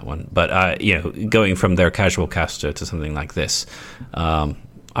Mofu in that one. But going from their casual Casta to something like this, I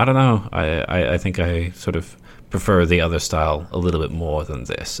don't know. I think I sort of prefer the other style a little bit more than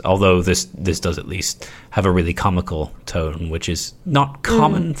this. Although this does at least have a really comical tone, which is not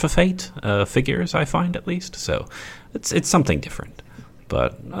common for Fate figures, I find, at least. So it's something different.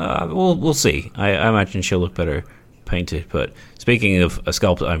 But we'll see. I imagine she'll look better painted. But speaking of a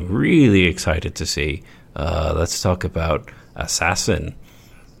sculpt I'm really excited to see, let's talk about Assassin.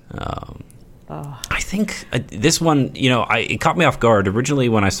 I think this one, it caught me off guard. Originally,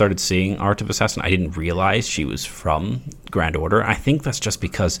 when I started seeing Art of Assassin, I didn't realize she was from Grand Order. I think that's just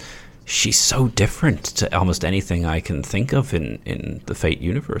because she's so different to almost anything I can think of in the Fate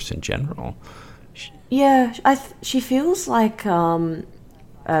universe in general. Yeah, she feels like a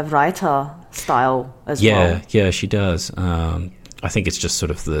writer style as well. Yeah, she does. I think it's just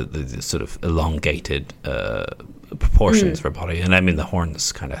sort of the sort of elongated proportions of her body, and I mean the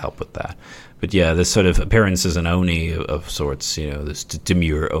horns kind of help with that. But yeah, this sort of appearance as an Oni of sorts, this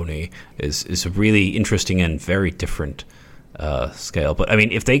demure Oni is a really interesting and very different scale. But I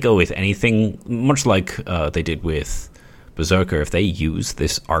mean, if they go with anything, much like they did with Berserker, if they use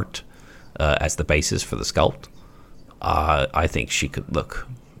this art as the basis for the sculpt, I think she could look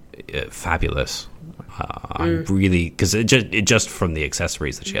fabulous. I'm really, because it just from the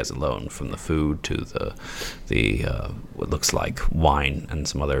accessories that she has alone, from the food to the what looks like wine and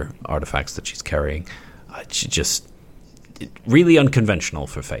some other artifacts that she's carrying, she just really unconventional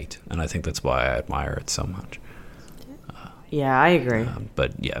for Fate, and I think that's why I admire it so much. Yeah, I agree.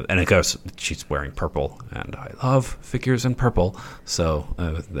 But yeah, and of course she's wearing purple, and I love figures in purple, so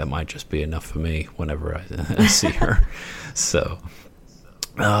that might just be enough for me whenever I see her. So.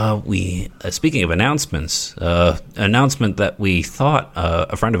 Speaking of announcements, announcement that we thought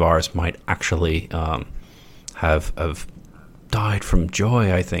a friend of ours might actually have died from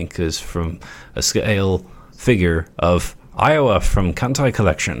joy, I think, is from a scale figure of Iowa from Kantai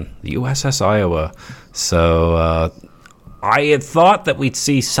Collection, the USS Iowa. So I had thought that we'd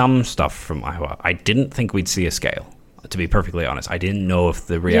see some stuff from Iowa. I didn't think we'd see a scale, to be perfectly honest. I didn't know if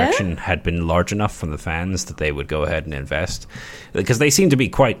the reaction had been large enough from the fans that they would go ahead and invest, because they seem to be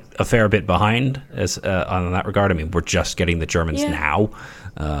quite a fair bit behind on that regard. I mean, we're just getting the Germans now,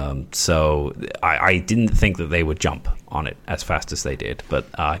 so I didn't think that they would jump on it as fast as they did. But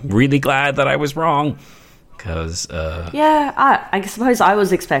I'm really glad that I was wrong, because I suppose I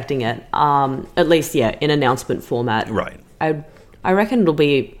was expecting it, at least in announcement format. Right. I reckon it'll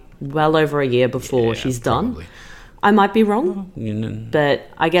be well over a year before she's done. Probably. I might be wrong, but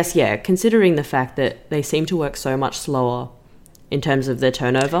I guess, considering the fact that they seem to work so much slower in terms of their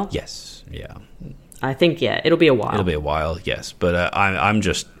turnover. Yes, yeah. I think, it'll be a while. It'll be a while, yes. But I'm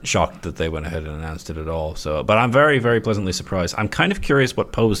just shocked that they went ahead and announced it at all. So, but I'm very, very pleasantly surprised. I'm kind of curious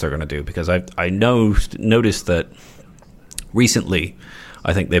what pose they're going to do, because I noticed that recently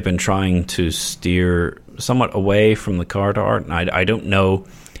I think they've been trying to steer somewhat away from the card art. And I don't know.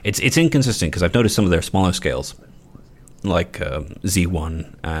 It's inconsistent, because I've noticed some of their smaller scales, like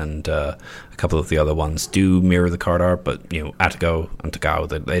Z1 and a couple of the other ones, do mirror the card art, but Atago and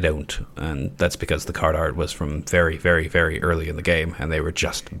Tagao, they don't, and that's because the card art was from very, very, very early in the game, and they were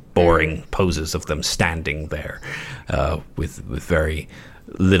just boring poses of them standing there with very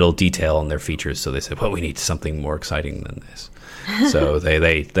little detail on their features. So they said, well, we need something more exciting than this. So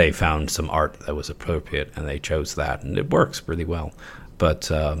they found some art that was appropriate, and they chose that, and it works really well. But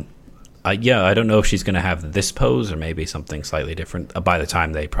I don't know if she's going to have this pose or maybe something slightly different. By the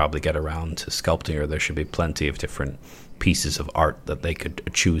time they probably get around to sculpting her, there should be plenty of different pieces of art that they could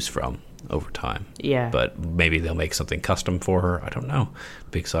choose from over time. Yeah. But maybe they'll make something custom for her. I don't know. It'll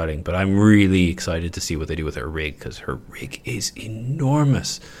be exciting. But I'm really excited to see what they do with her rig, because her rig is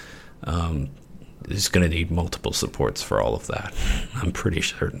enormous. It's going to need multiple supports for all of that. I'm pretty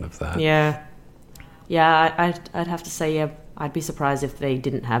certain of that. Yeah. Yeah, I'd have to say, I'd be surprised if they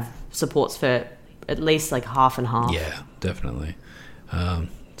didn't have supports for at least like half and half. Yeah, definitely.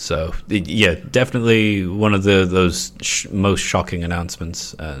 Definitely one of those most shocking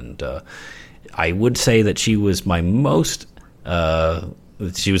announcements. And I would say that she was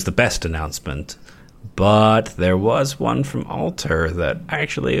she was the best announcement. But there was one from Alter that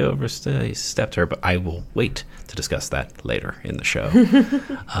actually overstepped her. But I will wait to discuss that later in the show.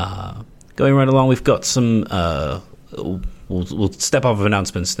 Going right along, we've got some... We'll step off of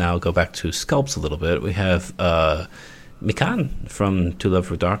announcements now, go back to sculpts a little bit. We have Mikan from To Love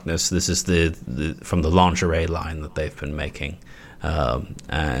for Darkness. This is from the lingerie line that they've been making. This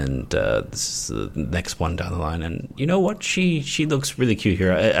is the next one down the line. And you know what? She looks really cute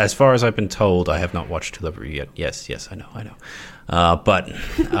here. As far as I've been told, I have not watched To Love for yet. Yes, I know. But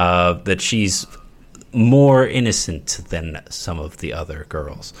that she's more innocent than some of the other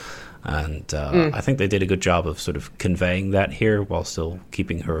girls. And I think they did a good job of sort of conveying that here while still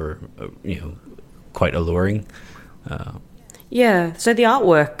keeping her, quite alluring. So the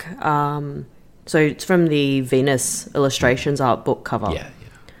artwork, so it's from the Venus Illustrations art book cover.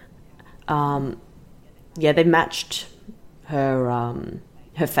 They matched her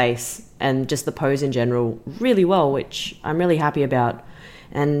face and just the pose in general really well, which I'm really happy about.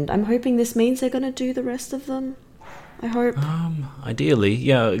 And I'm hoping this means they're going to do the rest of them. I hope. Ideally,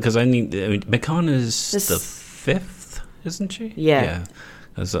 because Mikan is the 5th, isn't she? Yeah.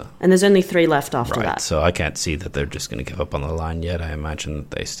 And there's only 3 left after that. So I can't see that they're just going to give up on the line yet. I imagine that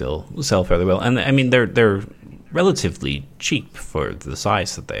they still sell fairly well. And I mean, they're relatively cheap for the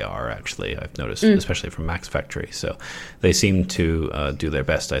size that they are, actually, I've noticed, especially from Max Factory. So they seem to do their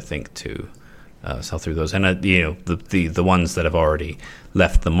best, I think, to sell through those. And, the ones that have already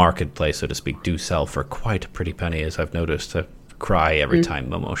left the marketplace, so to speak, do sell for quite a pretty penny, as I've noticed. I cry every time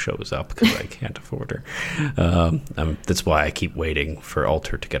Momo shows up because I can't afford her. That's why I keep waiting for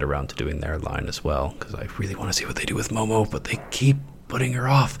Alter to get around to doing their line as well, because I really want to see what they do with Momo, but they keep putting her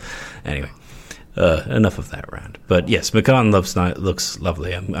off. Anyway, enough of that rant. But yes, Mikan looks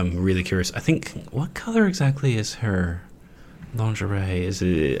lovely. I'm really curious. I think, what color exactly is her lingerie? Is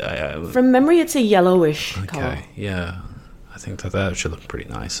it from memory? It's a yellowish color. Okay, yeah. I think that should look pretty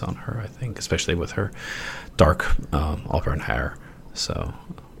nice on her. I think, especially with her dark auburn hair. So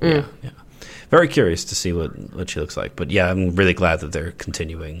yeah. Very curious to see what she looks like. But yeah, I'm really glad that they're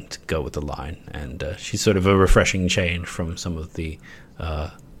continuing to go with the line, and she's sort of a refreshing change from some of the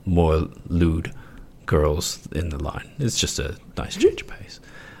more lewd girls in the line. It's just a nice change of pace.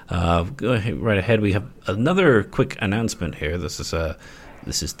 Go ahead, right ahead. We have another quick announcement here. This is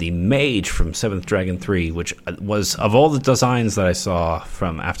This is the Mage from Seventh Dragon 3, which was, of all the designs that I saw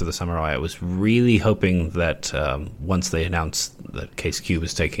from After the Samurai, I was really hoping that once they announced that Case Q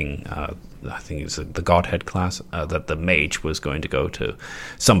was taking, I think it was the Godhead class, that the Mage was going to go to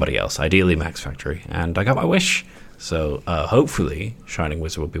somebody else, ideally Max Factory. And I got my wish. So hopefully Shining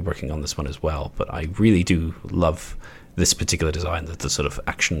Wizard will be working on this one as well. But I really do love this particular design, the sort of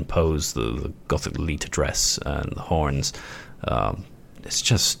action pose, the Gothic Lita dress and the horns. It's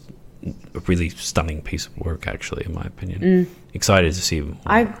just a really stunning piece of work, actually, in my opinion. Excited to see more.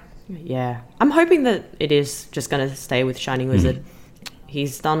 I'm hoping that it is just going to stay with Shining Wizard.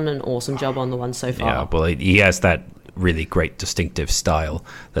 He's done an awesome job on the one so far. Yeah, well, he has that really great distinctive style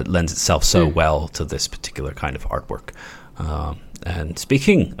that lends itself so well to this particular kind of artwork. And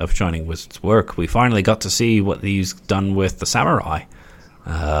speaking of Shining Wizard's work, we finally got to see what he's done with the Samurai.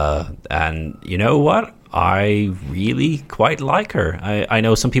 And you know what? I really quite like her. I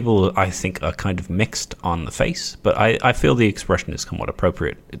know some people, I think, are kind of mixed on the face, but I feel the expression is somewhat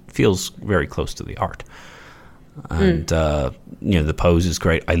appropriate. It feels very close to the art. And, the pose is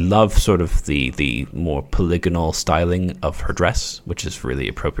great. I love sort of the more polygonal styling of her dress, which is really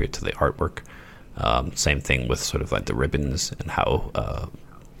appropriate to the artwork. Same thing with sort of like the ribbons and how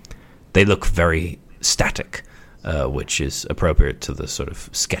they look very static, which is appropriate to the sort of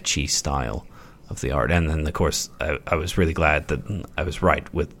sketchy style of the art. And then, of course, I was really glad that I was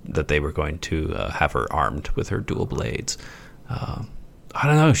right with that they were going to have her armed with her dual blades. I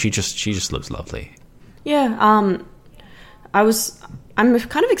don't know. She just looks lovely. Yeah. I'm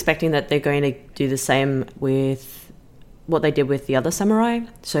kind of expecting that they're going to do the same with what they did with the other samurai.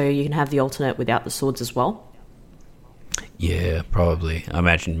 So you can have the alternate without the swords as well. Yeah, probably. I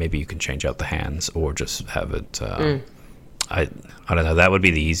imagine maybe you can change out the hands or just have it. I don't know. That would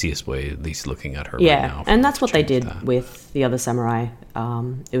be the easiest way, at least looking at her right now. Yeah, and that's what they did with the other samurai.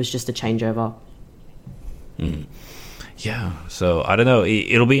 It was just a changeover. Yeah, so I don't know.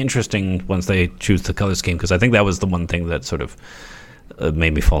 It'll be interesting once they choose the color scheme, because I think that was the one thing that sort of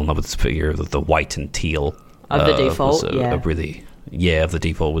made me fall in love with this figure. The white and teal of the default. Of the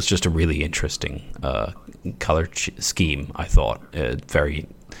default was just a really interesting color scheme. I thought very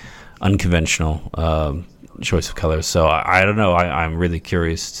unconventional choice of colors. So I don't know. I'm really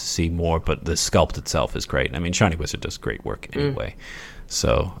curious to see more. But the sculpt itself is great. I mean, Shining Wizard does great work anyway.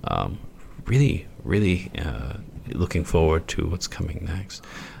 So really looking forward to what's coming next.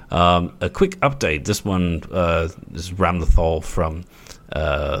 A quick update. This one is Ramlethal from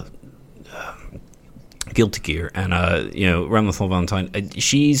Guilty Gear, and Ramlethal Valentine.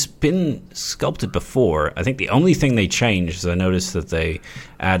 She's been sculpted before. I think the only thing they changed is I noticed that they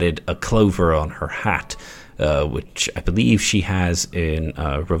added a clover on her hat, which I believe she has in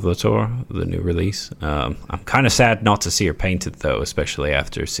Revolutor, the new release. I'm kind of sad not to see her painted, though, especially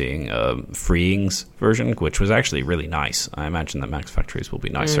after seeing Freeing's version, which was actually really nice. I imagine that Max Factories will be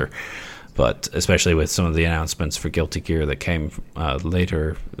nicer. But especially with some of the announcements for Guilty Gear that came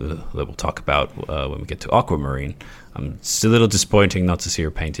later, that we'll talk about when we get to Aquamarine, it's a little disappointing not to see her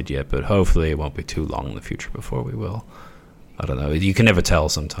painted yet, but hopefully it won't be too long in the future before we will. I don't know. You can never tell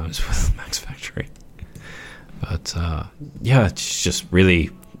sometimes with Max Factory. But, it's just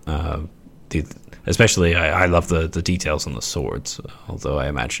really... especially, I love the details on the swords, although I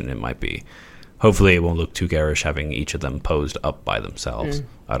imagine it might be... Hopefully it won't look too garish having each of them posed up by themselves.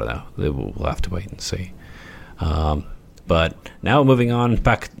 I don't know. We'll have to wait and see. But now moving on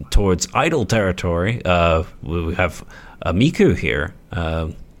back towards idle territory, we have Miku here,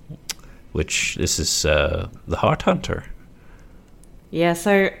 which this is the Heart Hunter. Yeah,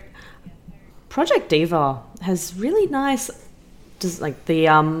 so Project Diva has really nice, just like the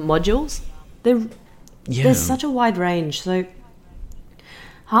modules. There's such a wide range. So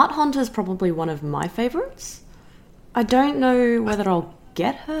Heart Hunter is probably one of my favorites. I don't know whether I'll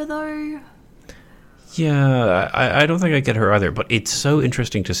get her, though. Yeah, I don't think I get her either, but it's so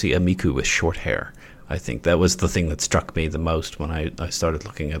interesting to see a Miku with short hair. I think that was the thing that struck me the most when I started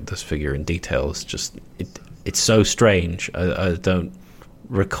looking at this figure in detail. It's so strange. I don't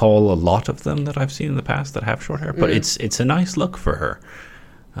recall a lot of them that I've seen in the past that have short hair, but it's a nice look for her.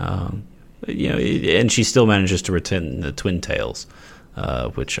 And she still manages to retain the twin tails.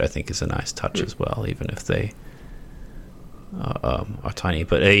 Which I think is a nice touch as well, even if they are tiny.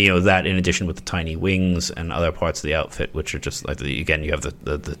 But that in addition with the tiny wings and other parts of the outfit, which are just like again, you have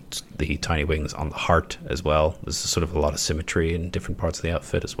the tiny wings on the heart as well. There's sort of a lot of symmetry in different parts of the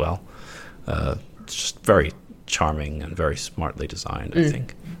outfit as well. It's just very charming and very smartly designed, I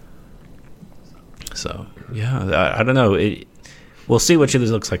think. So yeah, I don't know. we'll see what she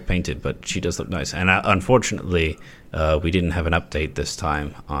looks like painted, but she does look nice. And unfortunately, we didn't have an update this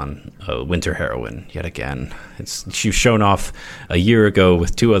time on Winter Heroine yet again. She was shown off a year ago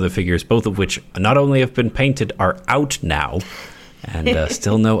with 2 other figures, both of which not only have been painted, are out now, and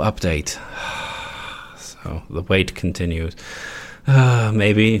still no update. So the wait continues.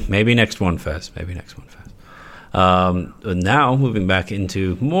 Maybe next one fest. Now moving back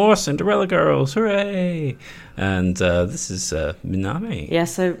into more Cinderella girls, hooray! And this is Minami. Yeah,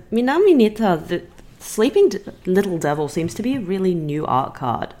 so Minami Nita, the Sleeping Little Devil, seems to be a really new art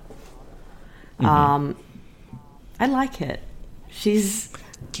card. I like it. She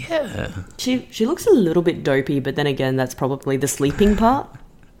looks a little bit dopey, but then again, that's probably the sleeping part.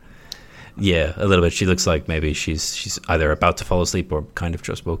 Yeah, a little bit. She looks like maybe she's either about to fall asleep or kind of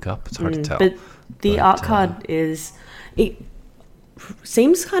just woke up. It's hard to tell. But the art card it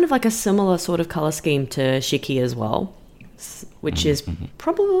seems kind of like a similar sort of color scheme to Shiki as well, which is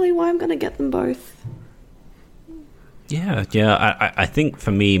probably why I'm going to get them both. Yeah. I think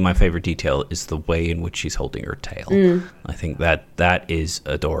for me, my favorite detail is the way in which she's holding her tail. I think that is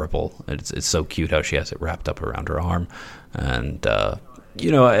adorable. It's so cute how she has it wrapped up around her arm, and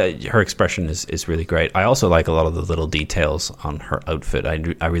her expression is really great. I also like a lot of the little details on her outfit.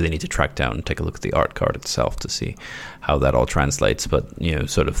 I really need to track down and take a look at the art card itself to see how that all translates. But,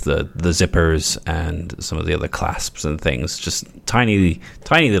 sort of the zippers and some of the other clasps and things, just tiny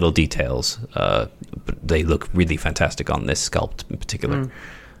little details. But they look really fantastic on this sculpt in particular.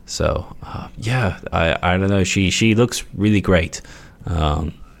 So, I don't know. She looks really great.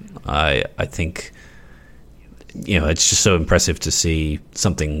 I think... it's just so impressive to see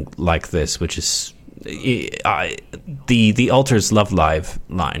something like this, which is the Alters Love Live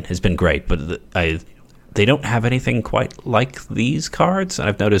line has been great, but they don't have anything quite like these cards. And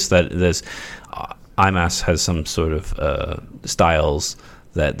I've noticed that there's IMAS has some sort of styles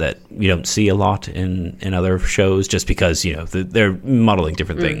that you don't see a lot in other shows, just because they're modeling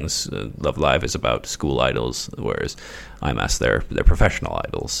different things. Love Live is about school idols, whereas IMAS they're professional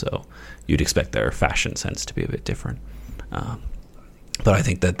idols, so you'd expect their fashion sense to be a bit different. But I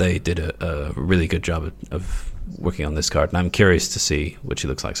think that they did a really good job of working on this card, and I'm curious to see what she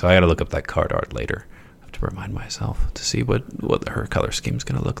looks like. So I got to look up that card art later. I have to remind myself to see what her color scheme is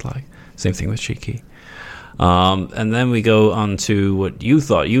going to look like. Same thing with Shiki. And then we go on to what you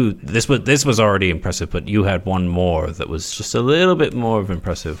thought. This was already impressive, but you had one more that was just a little bit more of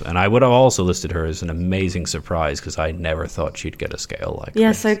impressive. And I would have also listed her as an amazing surprise, because I never thought she'd get a scale like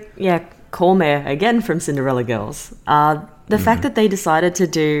this. Cormair, again from Cinderella Girls. The fact that they decided to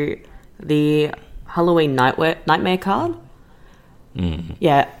do the Halloween Nightmare card.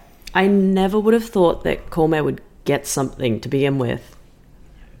 Yeah, I never would have thought that Cormair would get something to begin with.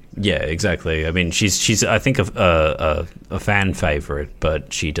 Yeah, exactly. I mean, she's I think a fan favorite,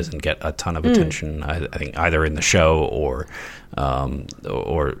 but she doesn't get a ton of attention. I think either in the show or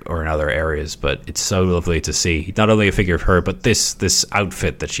in other areas. But it's so lovely to see not only a figure of her, but this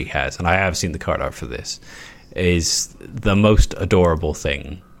outfit that she has. And I have seen the card art for this. Is the most adorable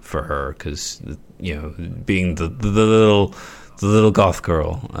thing for her, because being the little goth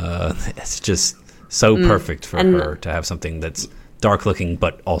girl, it's just so perfect for her to have something that's dark looking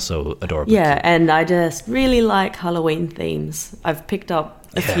but also adorable. Yeah, and I just really like Halloween themes. I've picked up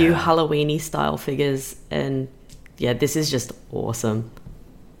a few Halloween-y style figures, and this is just awesome.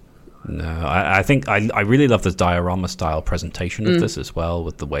 No, I think I really love the diorama style presentation of this as well,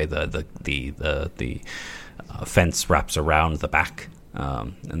 with the way the fence wraps around the back,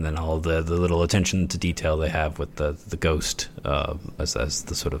 and then all the little attention to detail they have with the ghost as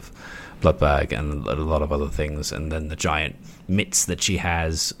the sort of blood bag, and a lot of other things, and then the giant mitts that she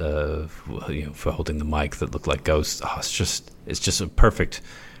has for holding the mic that look like ghosts. It's just a perfect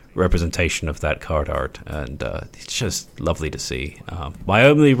representation of that card art, and it's just lovely to see. My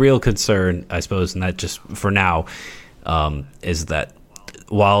only real concern, I suppose, and that just for now, is that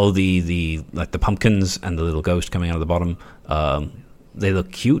while the pumpkins and the little ghost coming out of the bottom, they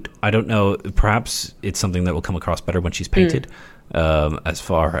look cute. I don't know, perhaps it's something that will come across better when she's painted. As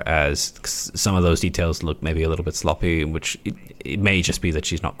far as some of those details look maybe a little bit sloppy, which it may just be that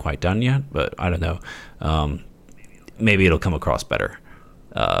she's not quite done yet, but I don't know. Maybe it'll come across better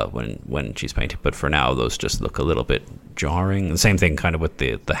when she's painted, but for now those just look a little bit jarring. The same thing kind of with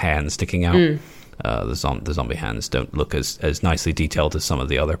the hands sticking out. The zombie hands don't look as nicely detailed as some of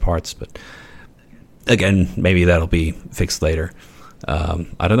the other parts, but again, maybe that'll be fixed later.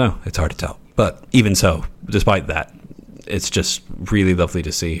 I don't know, it's hard to tell, but even so, despite that, it's just really lovely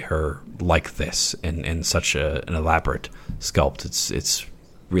to see her like this in such an elaborate sculpt. It's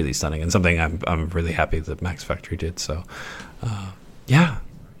really stunning, and something I'm really happy that Max Factory did. So, yeah,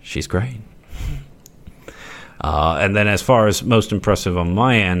 she's great. And then, as far as most impressive on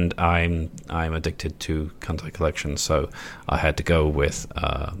my end, I'm addicted to Kantai Collection, so I had to go with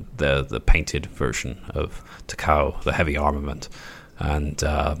the painted version of Takao, the heavy armament, and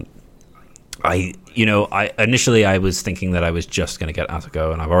I initially I was thinking that I was just going to get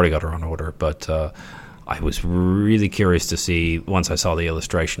Atoko, and I've already got her on order, but I was really curious to see, once I saw the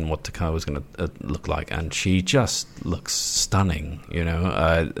illustration, what Takao was going to look like, and she just looks stunning,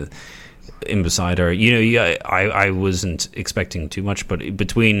 in beside her. I wasn't expecting too much, but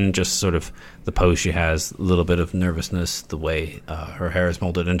between just sort of the pose she has, a little bit of nervousness, the way her hair is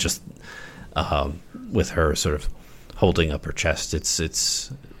molded, and just with her sort of holding up her chest, it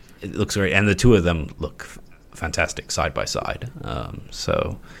looks great, and the two of them look fantastic side by side.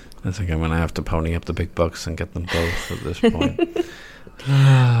 So I think I'm going to have to pony up the big bucks and get them both at this point.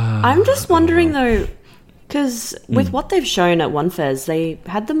 I'm just wondering though, because with what they've shown at One Fez, they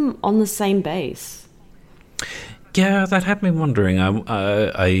had them on the same base. Yeah, that had me wondering.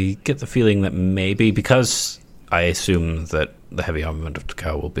 I get the feeling that maybe, because I assume that the heavy armament of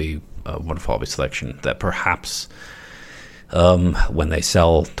Takao will be a wonderful hobby selection, that perhaps when they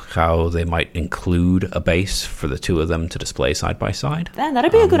sell Takao, they might include a base for the two of them to display side by side.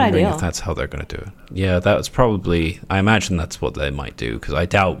 That'd be a good idea. If that's how they're going to do it. Yeah, that's probably, I imagine that's what they might do, because I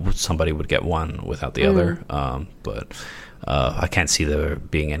doubt somebody would get one without the other. But I can't see there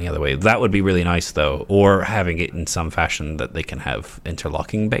being any other way. That would be really nice, though, or having it in some fashion that they can have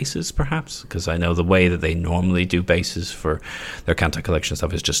interlocking bases, perhaps, because I know the way that they normally do bases for their Kantai Collection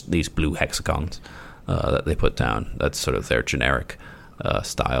stuff is just these blue hexagons that they put down. That's sort of their generic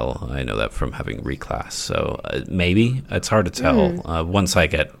style. I know that from having reclass. So maybe. It's hard to tell. Once I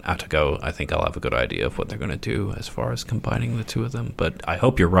get Atoko, I think I'll have a good idea of what they're going to do as far as combining the two of them. But I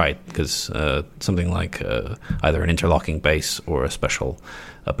hope you're right, because something like either an interlocking base or a special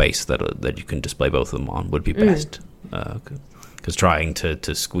base that you can display both of them on would be best. Because trying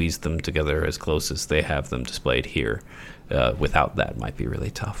to squeeze them together as close as they have them displayed here without that might be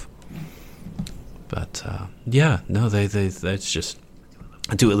really tough. But it's just,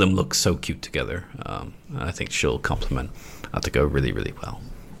 the two of them look so cute together. I think she'll complement Atoko really, really well.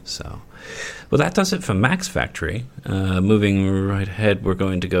 So, well, that does it for Max Factory. Moving right ahead, we're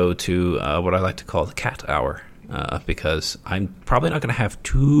going to go to what I like to call the cat hour, because I'm probably not going to have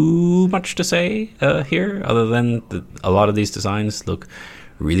too much to say here, other than a lot of these designs look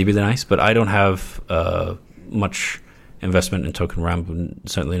really, really nice. But I don't have much investment in Token Rambo,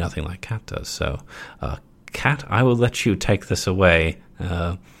 certainly nothing like Kat does. So, Kat, I will let you take this away.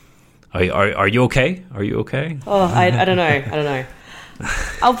 Are you okay? Are you okay? Oh, I don't know.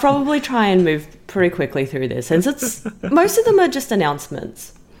 I'll probably try and move pretty quickly through this, since most of them are just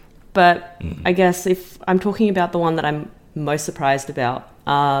announcements. But I guess if I'm talking about the one that I'm most surprised about,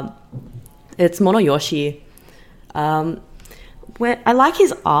 it's Monoyoshi. Where I like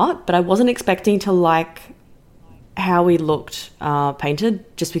his art, but I wasn't expecting to like how he looked painted,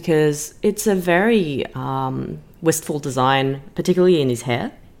 just because it's a very wistful design, particularly in his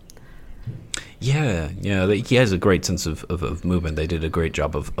hair. Yeah, he has a great sense of movement. They did a great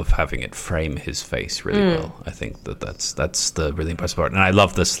job of having it frame his face really well. I think that's the really impressive part. And I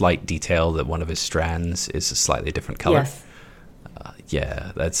love the slight detail that one of his strands is a slightly different color.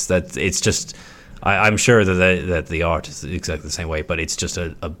 Yes. That's it's just, I'm sure that the art is exactly the same way, but it's just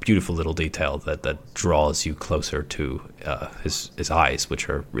a beautiful little detail that draws you closer to his eyes, which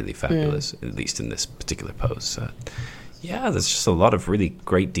are really fabulous, at least in this particular pose. There's just a lot of really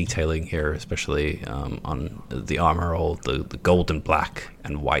great detailing here, especially on the armor. All the gold and black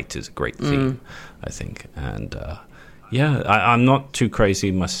and white is a great theme, I think. And I'm not too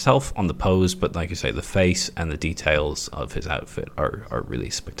crazy myself on the pose, but like you say, the face and the details of his outfit are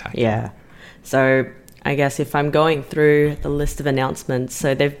really spectacular. Yeah. So I guess if I'm going through the list of announcements,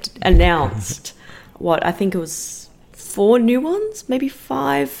 so they've announced what I think it was 4 new ones, maybe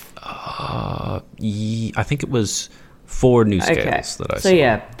 5. I think it was 4 new scales that I saw. So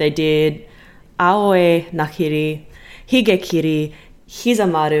yeah, they did Aoe Nakiri, Higekiri,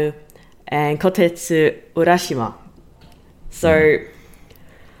 Hizamaru, and Kotetsu Urashima. So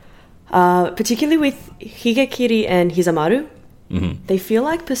particularly with Higekiri and Hizamaru, they feel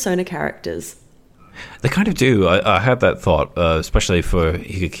like Persona characters. They kind of do. I had that thought, especially for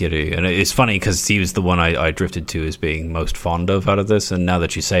Higekiri. And it's funny because he was the one I drifted to as being most fond of out of this. And now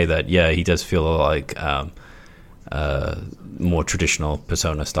that you say that, he does feel like more traditional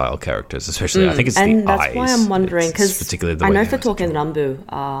Persona-style characters, especially. I think it's the eyes. And that's why I'm wondering, because I know for Token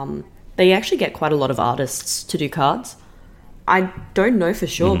Rambu, they actually get quite a lot of artists to do cards. I don't know for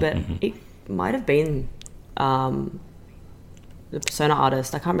sure, but it might have been the Persona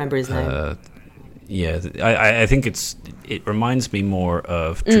artist. I can't remember his name. Yeah, I think it reminds me more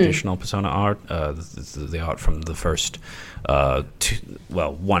of traditional Persona art, the art from the first,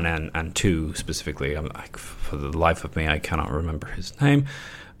 one and two specifically. For the life of me, I cannot remember his name,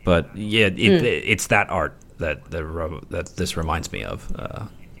 but yeah, it's that art that this reminds me of.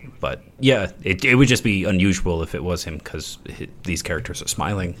 But yeah, it would just be unusual if it was him, because these characters are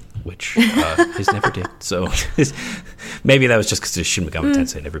smiling, which his never did. So maybe that was just because it's Shin Megami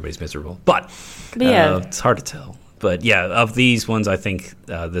Tensei and everybody's miserable. But yeah, it's hard to tell. But yeah, of these ones, I think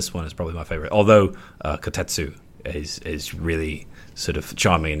this one is probably my favorite. Although Kotetsu is really sort of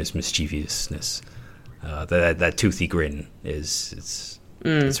charming in his mischievousness. That toothy grin it's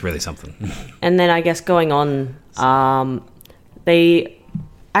really something. And then I guess going on, they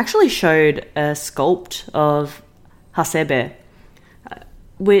actually showed a sculpt of Hasebe,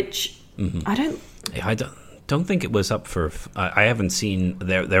 which I don't think it was up for. I haven't seen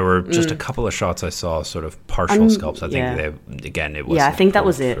there were just a couple of shots I saw, sort of partial sculpts. I think it was. Yeah, I think that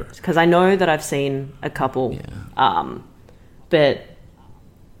was it, because I know that I've seen a couple. Yeah. But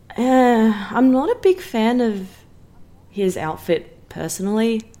I'm not a big fan of his outfit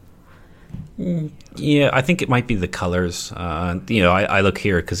personally. Yeah, I think it might be the colors. I look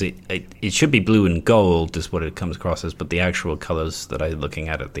here because it should be blue and gold is what it comes across as, but the actual colors that I'm looking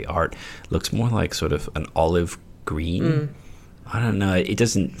at the art looks more like sort of an olive green. I don't know. It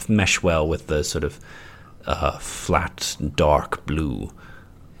doesn't mesh well with the sort of flat, dark blue.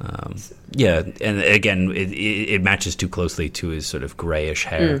 Yeah, and again, it matches too closely to his sort of grayish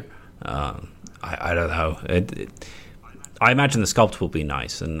hair. I don't know. I imagine the sculpt will be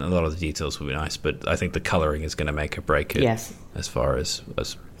nice and a lot of the details will be nice, but I think the coloring is going to make or break it. Yes. As far as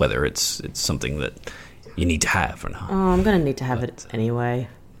whether it's something that you need to have or not. Oh, I'm going to need to have it anyway.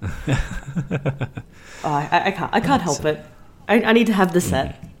 I can't help it. I need to have the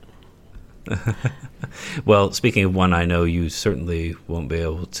set. Well, speaking of one, I know you certainly won't be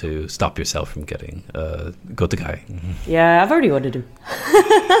able to stop yourself from getting Gotogai. Yeah, I've alredy ordered him.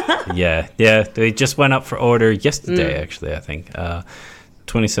 Yeah, they just went up for order yesterday. Actually, I think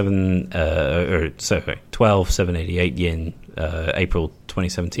 12,788 yen, April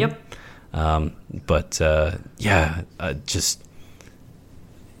 2017. Yep. Just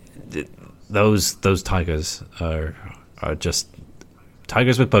those tigers are just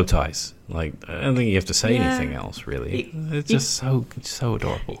tigers with bow ties. Like, I don't think you have to say anything else, really. It's just so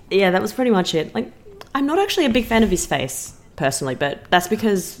adorable. Yeah, that was pretty much it. Like, I'm not actually a big fan of his face, personally, but that's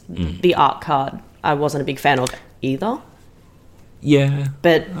because the art card I wasn't a big fan of either. Yeah,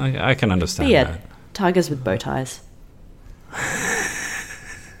 but I can understand that. Tigers with bow ties.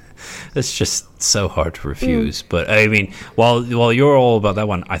 It's just so hard to refuse. But I mean, while you're all about that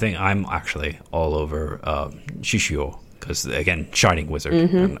one, I think I'm actually all over Shishio. Because, again, Shining Wizard.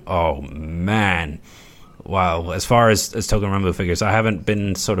 And, oh, man. Wow. As far as Touken Ranbu figures, I haven't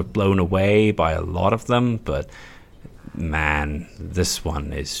been sort of blown away by a lot of them. But, man, this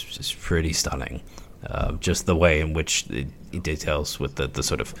one is just pretty stunning. Just the way in which it details with the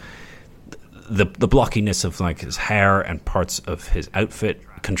sort of... The blockiness of, like, his hair and parts of his outfit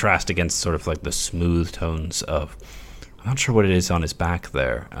contrast against sort of, like, the smooth tones of... I'm not sure what it is on his back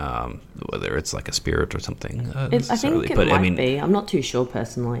there, whether it's like a spirit or something. I think it might be. I'm not too sure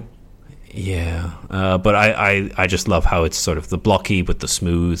personally. Yeah, but I just love how it's sort of the blocky with the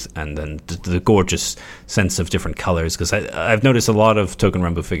smooth, and then the gorgeous sense of different colors. Because I've noticed a lot of Touken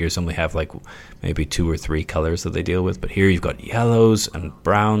Ranbu figures only have like maybe 2 or 3 colors that they deal with, but here you've got yellows and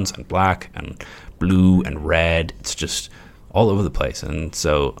browns and black and blue and red. It's just all over the place, and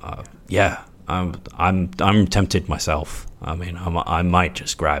so yeah. I'm tempted myself. I mean, I might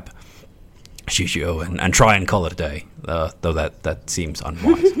just grab Shishio and try and call it a day, though that seems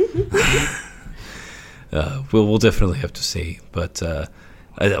unwise. We'll definitely have to see. But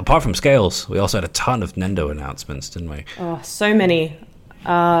apart from scales, we also had a ton of Nendo announcements, didn't we? Oh, so many.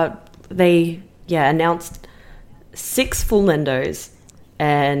 They announced 6 full Nendos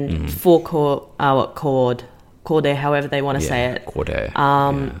and 4 Cord, however they want to say it. Cord.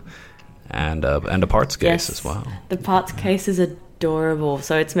 And a parts case as well. The parts case is adorable.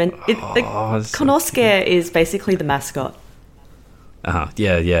 So it's meant... Konosuke is basically the mascot.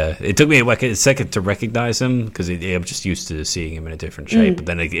 Yeah. It took me like a second to recognize him, because I'm just used to seeing him in a different shape. But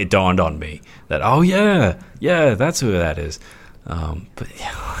then it dawned on me that, that's who that is. But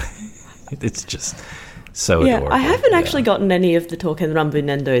yeah, it's just so adorable. I haven't actually gotten any of the Touken Ranbu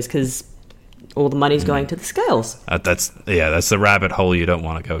Nendos because... all the money's going to the scales. That's the rabbit hole you don't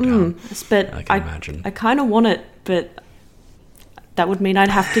want to go down. But I can imagine. I kind of want it, but that would mean I'd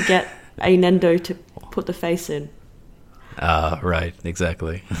have to get a Nendo to put the face in. Right,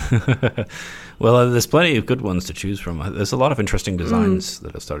 exactly. Well, there's plenty of good ones to choose from. There's a lot of interesting designs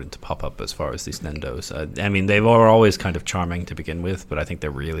that are starting to pop up as far as these Nendos. I mean, they were always kind of charming to begin with, but I think they're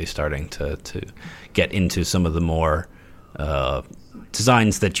really starting to get into some of the more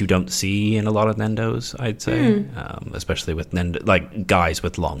designs that you don't see in a lot of Nendos, I'd say. Especially with Nendo, like guys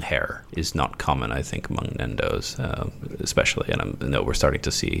with long hair is not common, I think, among Nendos, especially. And I know we're starting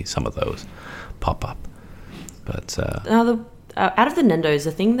to see some of those pop up. But out of the Nendos,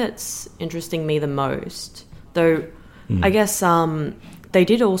 the thing that's interesting me the most, though, I guess they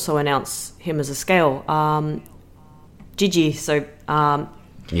did also announce him as a scale. Gigi, so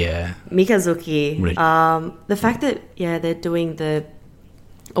Mikazuki. The fact that they're doing the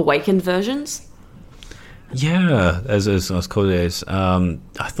awakened versions. Yeah, as Kode's,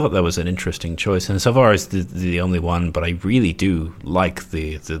 I thought that was an interesting choice, and so far it's the only one. But I really do like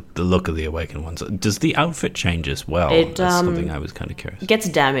the look of the awakened ones. Does the outfit change as well? That's something I was kind of curious. It gets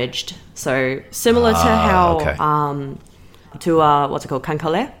damaged, so similar to how to what's it called,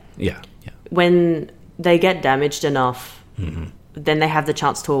 Kankale? Yeah. When they get damaged enough, then they have the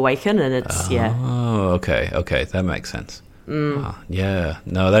chance to awaken, and it's Oh, okay, that makes sense. Yeah,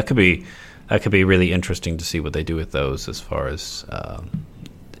 no, that could be really interesting to see what they do with those as far as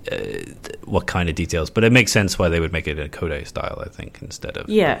what kind of details. But it makes sense why they would make it in a Kode style, I think, instead of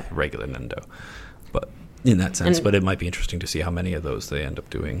regular Nendo. But in that sense, but it might be interesting to see how many of those they end up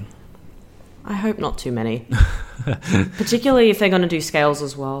doing. I hope not too many. Particularly if they're going to do scales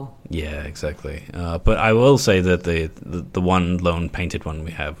as well. Yeah, exactly. But I will say that the one lone painted one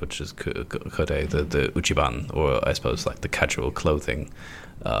we have, which is Kode, the Uchiban, or I suppose like the casual clothing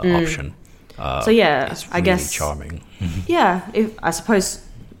option. So yeah, it's really I guess charming. Yeah, I suppose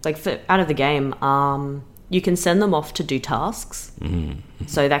like out of the game, you can send them off to do tasks,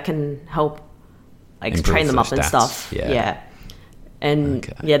 so that can help like Improve train them up their and stats. stuff. Yeah. And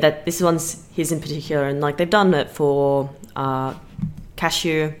that this one's his in particular, and like they've done it for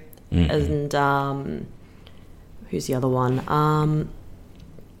Cashew and who's the other one?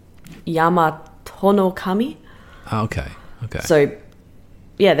 Yamatono Kami. Okay. So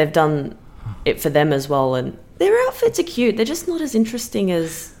yeah, they've done it for them as well, and their outfits are cute. They're just not as interesting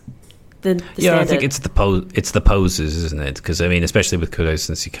as the standard. I think it's the poses, isn't it? Because I mean, especially with Kode,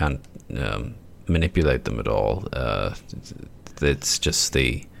 since you can't manipulate them at all, it's just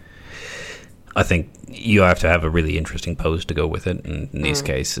I think you have to have a really interesting pose to go with it, and in these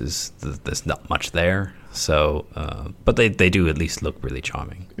cases, there's not much there. So, but they do at least look really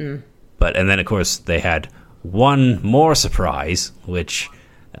charming. And then of course they had one more surprise, which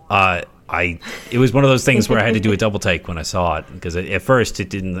it was one of those things where I had to do a double take when I saw it, because at first it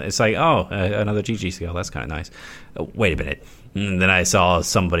didn't. It's like, another GG scale. That's kind of nice. Wait a minute. And then I saw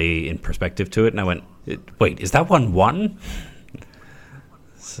somebody in perspective to it, and I went, wait, is that 1/1?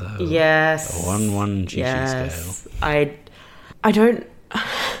 So yes, a 1/1 GG scale. I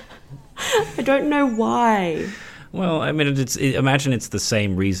don't know why. Well, I mean, imagine it's the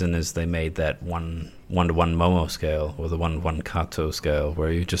same reason as they made that 1/1 Momo scale, or the 1/1 Kato scale,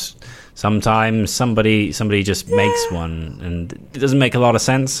 where you just sometimes somebody just makes one, and it doesn't make a lot of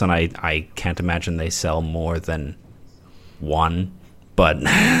sense, and I can't imagine they sell more than one, but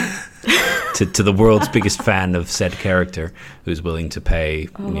to the world's biggest fan of said character, who's willing to pay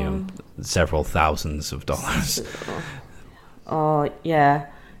several thousands of dollars. Yeah.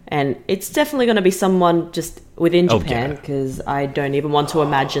 And it's definitely going to be someone just within Japan, because I don't even want to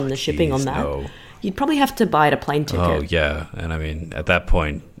imagine the shipping on that. No. You'd probably have to buy a plane ticket. Oh, yeah. And I mean, at that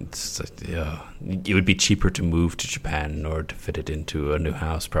point, it's it would be cheaper to move to Japan or to fit it into a new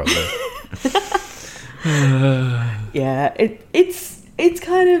house, probably. Yeah, it's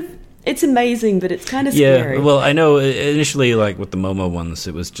kind of... It's amazing, but it's kind of scary. Yeah, well, I know initially, like with the Momo ones,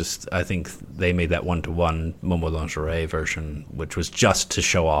 it was just, I think they made that 1/1 Momo lingerie version, which was just to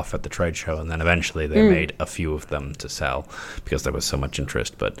show off at the trade show, and then eventually they made a few of them to sell because there was so much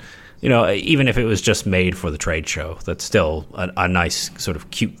interest. But, even if it was just made for the trade show, that's still a nice sort of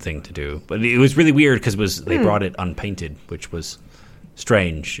cute thing to do. But it was really weird because they brought it unpainted, which was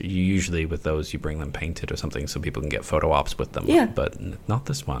strange. Usually with those, you bring them painted or something so people can get photo ops with them. Yeah. But not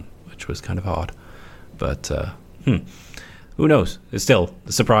this one, which was kind of odd. But who knows? It's still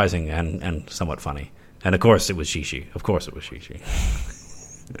surprising and somewhat funny. And of course it was Shishi.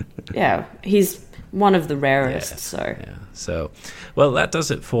 Yeah, he's one of the rarest. So, well, that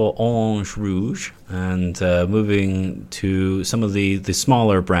does it for Orange Rouge. And moving to some of the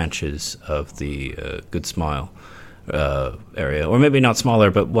smaller branches of the Good Smile. area, or maybe not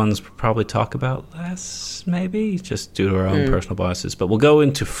smaller, but ones we'll probably talk about less, maybe just due to our own personal biases. But we'll go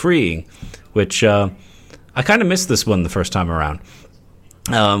into Freeing, which I kind of missed this one the first time around.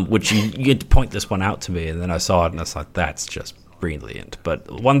 Which you had to point this one out to me, and then I saw it and I was like, that's just brilliant. But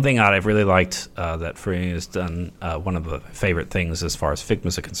one thing I've really liked that Freeing has done, one of the favorite things as far as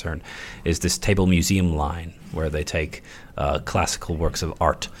Figmas are concerned, is this table museum line where they take classical works of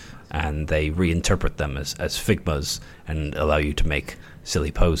art and they reinterpret them as Figmas and allow you to make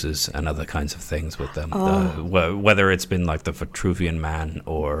silly poses and other kinds of things with them. Whether it's been like the Vitruvian Man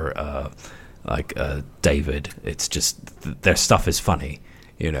or David, it's just their stuff is funny,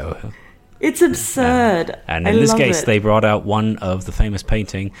 you know. It's absurd. And in this case, they brought out one of the famous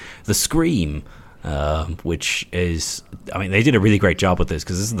painting, The Scream, which is, I mean, they did a really great job with this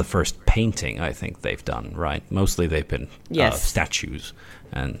because this is the first painting I think they've done, right? Mostly they've been statues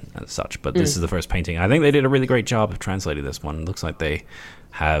and such, but this is the first painting. I think they did a really great job of translating this one. It looks like they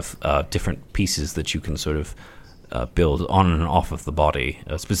have different pieces that you can sort of build on and off of the body,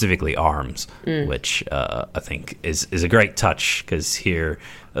 specifically arms, which I think is a great touch, because here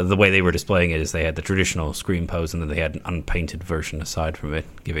the way they were displaying it is they had the traditional Scream pose and then they had an unpainted version aside from it,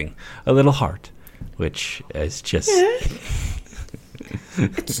 giving a little heart, which is just...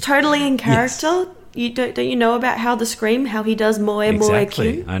 It's totally in character. Yes. Don't you know about how the Scream, how he does moe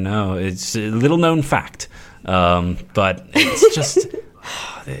exactly. I know, it's a little known fact, but it's just...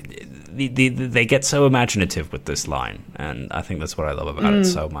 They get so imaginative with this line, and I think that's what I love about it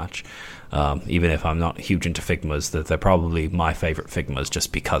so much. Even if I'm not huge into Figmas, that they're probably my favorite Figmas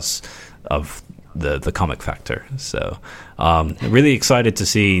just because of the comic factor. So really excited to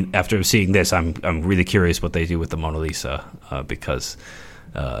see, after seeing this, I'm really curious what they do with the Mona Lisa, because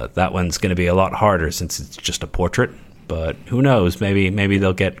that one's going to be a lot harder since it's just a portrait, but who knows, maybe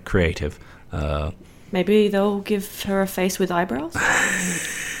they'll get creative. Maybe they'll give her a face with eyebrows?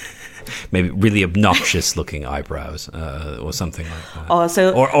 Maybe really obnoxious looking eyebrows, or something like that. Oh,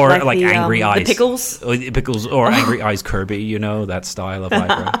 so or like the, angry eyes. The pickles? Or angry eyes Kirby, you know, that style of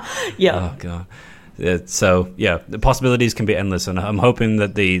eyebrow. Yeah. Oh, God. So, yeah, the possibilities can be endless, and I'm hoping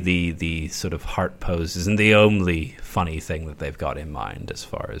that the sort of heart pose isn't the only funny thing that they've got in mind as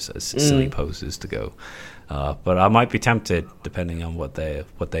far as silly poses to go. But I might be tempted, depending on what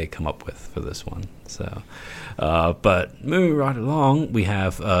they come up with for this one. So, but moving right along, we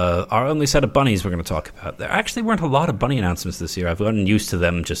have our only set of bunnies we're going to talk about. There actually weren't a lot of bunny announcements this year. I've gotten used to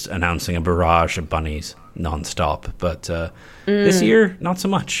them just announcing a barrage of bunnies nonstop. But this year, not so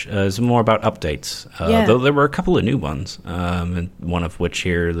much. It's more about updates. Though there were a couple of new ones, and one of which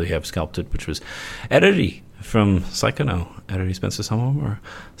here we have sculpted, which was Eriri from Psychono, Eriri Spencer Sommer.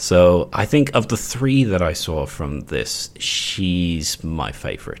 So I think of the three that I saw from this, she's my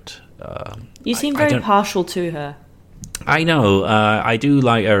favorite. You seem very partial to her. I know. I do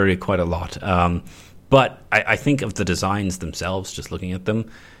like Eriri quite a lot. But I think of the designs themselves, just looking at them,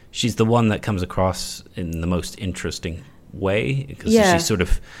 she's the one that comes across in the most interesting way, because she's sort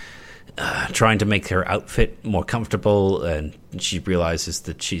of trying to make her outfit more comfortable, and she realizes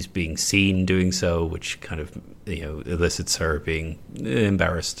that she's being seen doing so, which kind of elicits her being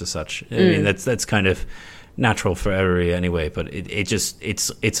embarrassed as such. I mean, that's kind of natural for Eriri anyway, but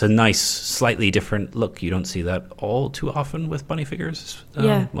it's a nice, slightly different look. You don't see that all too often with bunny figures.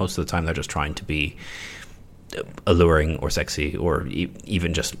 Most of the time they're just trying to be alluring or sexy, or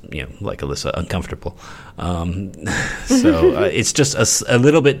even just, like Alyssa, uncomfortable. So it's just a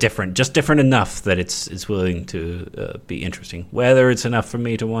little bit different, just different enough that it's willing to be interesting. Whether it's enough for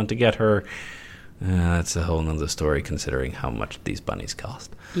me to want to get her, that's a whole nother story, considering how much these bunnies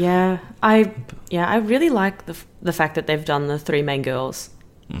cost. I really like the fact that they've done the three main girls.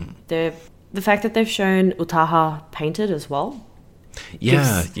 The fact that they've shown Utaha painted as well.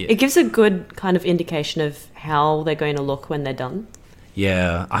 It gives a good kind of indication of how they're going to look when they're done.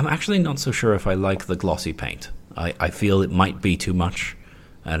 Yeah, I'm actually not so sure if I like the glossy paint. I feel it might be too much.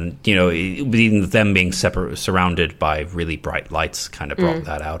 And, even them being surrounded by really bright lights kind of brought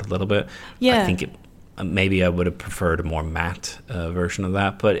that out a little bit. I think maybe I would have preferred a more matte version of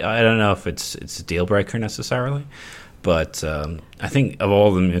that, but I don't know if it's a deal breaker necessarily. But I think of all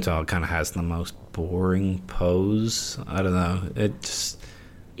of them, Utaha kind of has the most boring pose. I don't know. It just...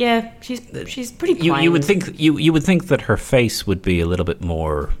 Yeah, she's pretty plain. You would think that her face would be a little bit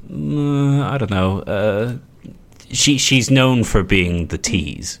more... I don't know. She's known for being the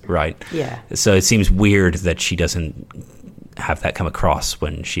tease, right? Yeah. So it seems weird that she doesn't have that come across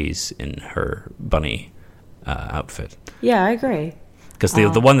when she's in her bunny outfit. Yeah, I agree. Because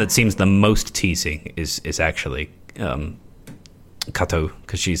the one that seems the most teasing is actually Kato,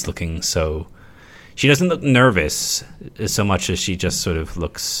 because she's looking so... she doesn't look nervous so much as she just sort of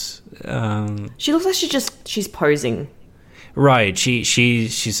looks. She looks like she's posing. Right,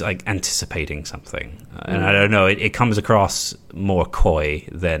 she's like anticipating something, and I don't know. It comes across more coy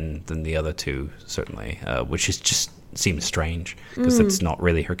than the other two, certainly, which is just seems strange because it's not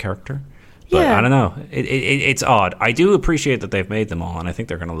really her character. But I don't know. It's odd. I do appreciate that they've made them all, and I think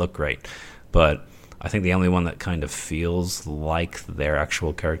they're going to look great. But I think the only one that kind of feels like their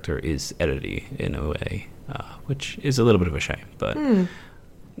actual character is Edity in a way, which is a little bit of a shame. But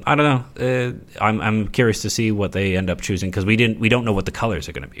I don't know. I'm curious to see what they end up choosing because we don't know what the colors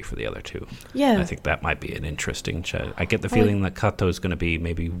are going to be for the other two. Yeah, I think that might be an interesting chat. I get the feeling that Kato is going to be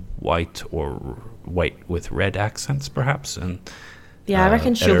maybe white or white with red accents, perhaps, and I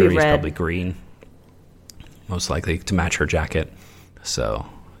reckon she'll be red. Probably green, most likely to match her jacket. So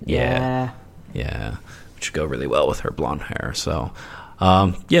yeah, which would go really well with her blonde hair. So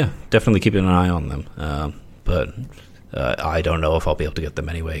definitely keeping an eye on them. But I don't know if I'll be able to get them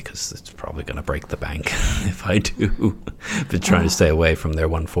anyway because it's probably going to break the bank if I do. Been trying to stay away from their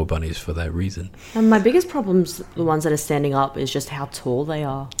 1-4 bunnies for that reason. And my biggest problems, the ones that are standing up, is just how tall they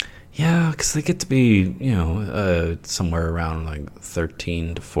are. Yeah, because they get to be, somewhere around like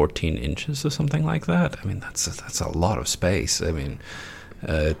 13 to 14 inches or something like that. I mean, that's a lot of space. I mean,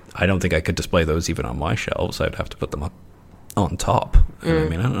 I don't think I could display those even on my shelves. I'd have to put them up on top. And I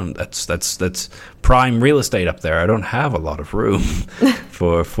mean, I don't know, that's prime real estate up there. I don't have a lot of room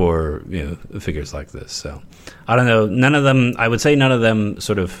for figures like this. So I don't know. None of them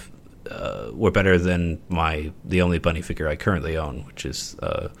sort of were better than the only bunny figure I currently own, which is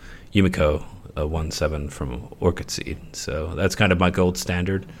Yumiko 1/7 from Orchid Seed. So that's kind of my gold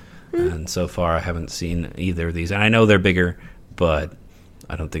standard. And so far I haven't seen either of these. And I know they're bigger, but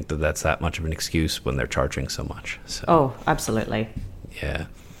I don't think that's that much of an excuse when they're charging so much. So, oh, absolutely. Yeah.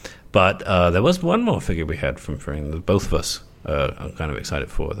 But there was one more figure we had from Fring that both of us are kind of excited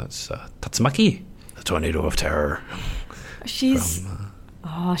for. That's Tatsumaki, the Tornado of Terror. She's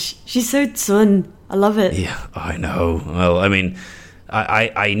so Tsun. I love it. Yeah, I know. Well, I mean,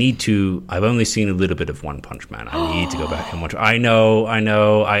 I need to. I've only seen a little bit of One Punch Man. I need to go back and watch. I know.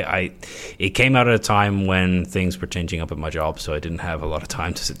 It came out at a time when things were changing up at my job, so I didn't have a lot of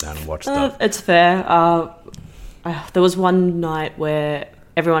time to sit down and watch stuff. It's fair. There was one night where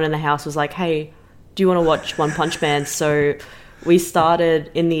everyone in the house was like, "Hey, do you want to watch One Punch Man?" So we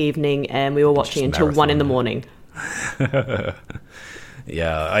started in the evening and we were watching until 1 a.m.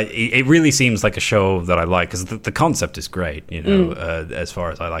 Yeah, it really seems like a show that I like because the concept is great, as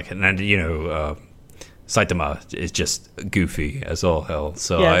far as I like it. And Saitama is just goofy as all hell.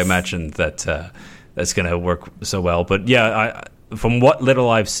 So yes. I imagine that that's going to work so well. But yeah, from what little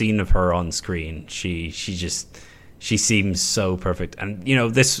I've seen of her on screen, she seems so perfect. And,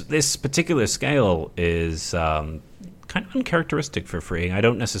 this particular scale is kind of uncharacteristic for Freeing. I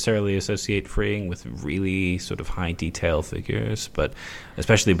don't necessarily associate Freeing with really sort of high detail figures, but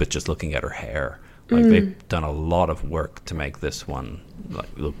especially with just looking at her hair. Like they've done a lot of work to make this one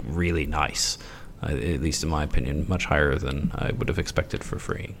look really nice. At least in my opinion, much higher than I would have expected for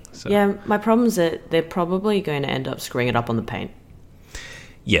Freeing. So. Yeah, my problem is that they're probably going to end up screwing it up on the paint.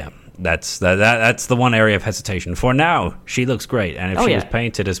 Yeah, that's the one area of hesitation. For now, she looks great, and if she was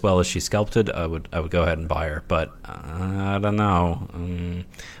painted as well as she's sculpted, I would go ahead and buy her. But I don't know.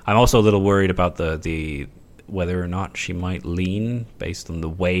 I'm also a little worried about the whether or not she might lean based on the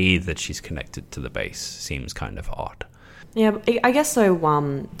way that she's connected to the base. Seems kind of odd. Yeah, I guess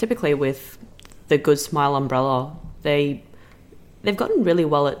so. Typically with the Good Smile umbrella, they've gotten really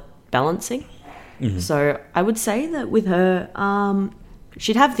well at balancing. Mm-hmm. So I would say that with her,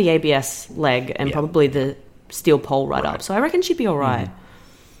 she'd have the ABS leg and probably the steel pole right up. So I reckon she'd be all right.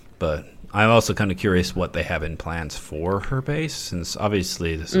 But I'm also kind of curious what they have in plans for her base, since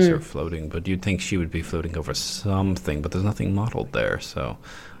obviously this is her floating, but you'd think she would be floating over something, but there's nothing modeled there. So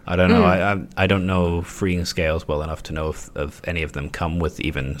I don't know. I don't know Freeing scales well enough to know if any of them come with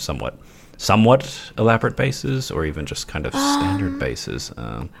even somewhat elaborate bases or even just kind of standard bases.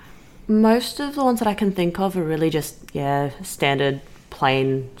 Most of the ones that I can think of are really just, standard,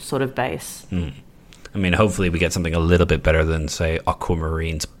 plain sort of base. I mean, hopefully we get something a little bit better than, say,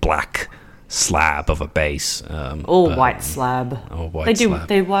 Aquamarine's black slab of a base. White slab. Slab.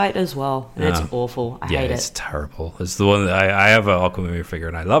 They're white as well, and it's awful. I hate it. It's terrible. It's the one that I have an Aquamarine figure,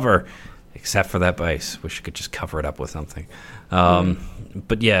 and I love her, except for that base. Wish I could just cover it up with something.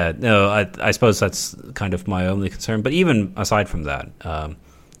 But yeah, no, I suppose that's kind of my only concern. But even aside from that,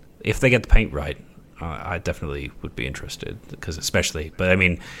 if they get the paint right, I definitely would be interested. Because especially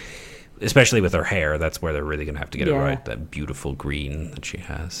with her hair, that's where they're really going to have to get it right. That beautiful green that she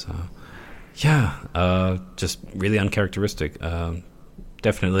has. So. Yeah, just really uncharacteristic.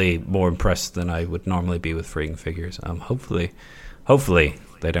 Definitely more impressed than I would normally be with freeing figures. Hopefully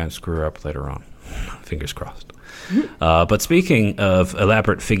they don't screw up later on. Fingers crossed. But speaking of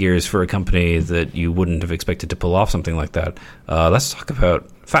elaborate figures for a company that you wouldn't have expected to pull off something like that, let's talk about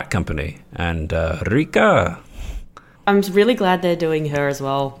Fat Company and Rika. I'm really glad they're doing her as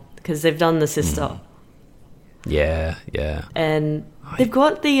well, because they've done the sister. Yeah. And they've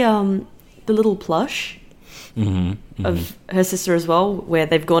got the little plush of her sister as well, where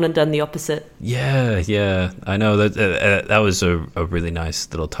they've gone and done the opposite. Yeah. I know that was a really nice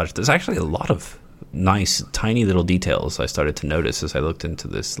little touch. There's actually a lot of nice, tiny little details I started to notice as I looked into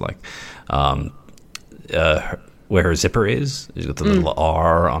this, like where her zipper is. You've got the little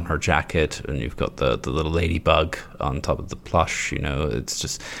R on her jacket, and you've got the little ladybug on top of the plush. It's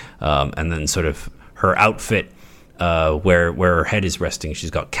just, and then sort of her outfit. Where her head is resting,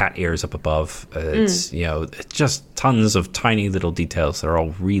 she's got cat ears up above. It's it's just tons of tiny little details that are all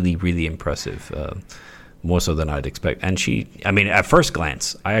really, really impressive, more so than I'd expect. And at first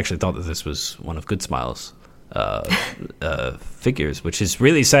glance, I actually thought that this was one of Good Smile's figures, which is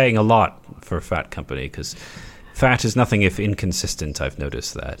really saying a lot for Fat Company, because Fat is nothing if inconsistent. I've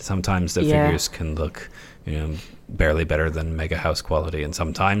noticed that sometimes their figures can look, barely better than Mega House quality, and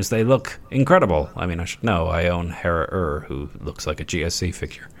sometimes they look incredible. I mean, I should know. I own Hera who looks like a GSC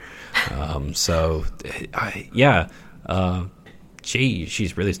figure.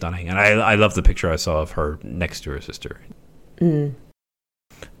 She's really stunning, and I love the picture I saw of her next to her sister.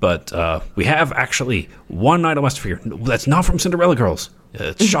 But we have actually one Idol Master figure that's not from Cinderella Girls.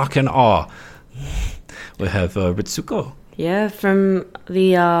 It's shock and awe. We have Ritsuko. Yeah, from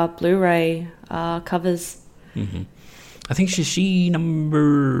the Blu-ray covers. I think she's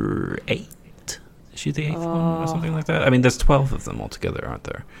number 8. Is she the 8th one or something like that? I mean, there's 12 of them altogether, aren't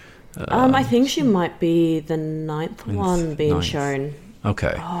there? I think she might be the 9th one being shown.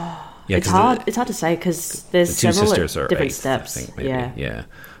 Okay. Yeah, it's hard to say, because there's several different steps. I think, maybe. Yeah.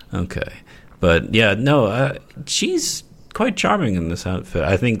 Okay. But yeah, no, she's quite charming in this outfit.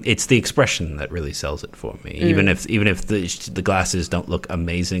 I think it's the expression that really sells it for me. Even if the glasses don't look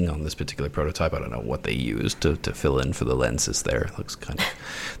amazing on this particular prototype, I don't know what they used to fill in for the lenses there. It looks kind of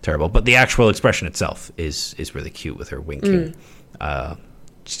terrible. But the actual expression itself is really cute with her winking.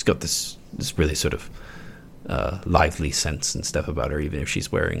 She's got this really sort of lively sense and stuff about her, even if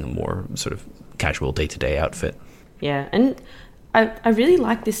she's wearing a more sort of casual day-to-day outfit. Yeah, and I really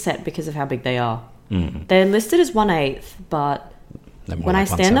like this set because of how big they are. They're listed as 1/8, but when I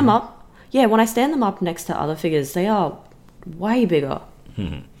stand them up next to other figures, they are way bigger.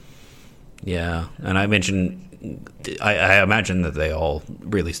 Yeah, and I imagine that they all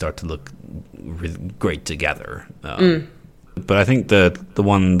really start to look really great together. But I think the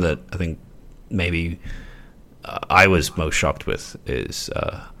one that I think maybe I was most shocked with is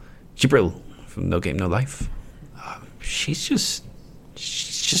Jibril from No Game No Life. She's just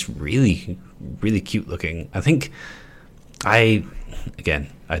really, really cute looking. I think I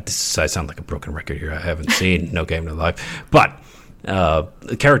sound like a broken record here. I haven't seen No Game No Life, but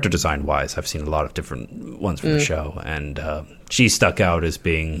character design wise, I've seen a lot of different ones from the show, and she stuck out as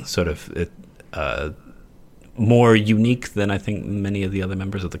being sort of more unique than I think many of the other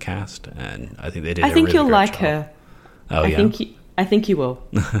members of the cast, and I think they did. I think you'll like her. Oh, I think you will.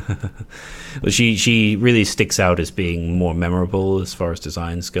 Well, she really sticks out as being more memorable as far as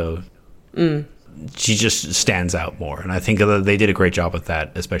designs go. She just stands out more, and I think they did a great job with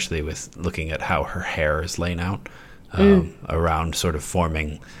that, especially with looking at how her hair is laying out around sort of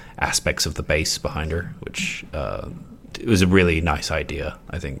forming aspects of the base behind her, which it was a really nice idea.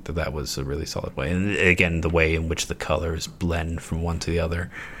 I think that was a really solid way, and again, the way in which the colors blend from one to the other.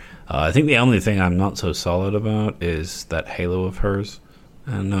 I think the only thing I'm not so solid about is that halo of hers.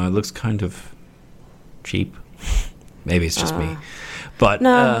 And it looks kind of cheap. Maybe it's just me. But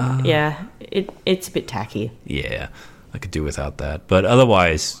it's a bit tacky. Yeah, I could do without that. But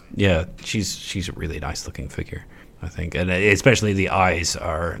otherwise, yeah, she's a really nice looking figure, I think. And especially the eyes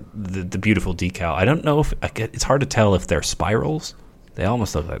are the beautiful decal. I don't know if it's hard to tell if they're spirals. They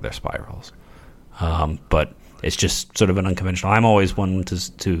almost look like they're spirals. But it's just sort of an unconventional. I'm always one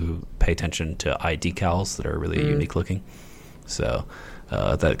to pay attention to eye decals that are really unique looking. So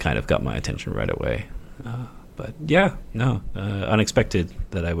that kind of got my attention right away. But yeah, unexpected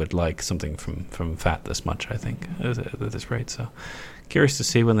that I would like something from Fat this much, I think, at this rate. So curious to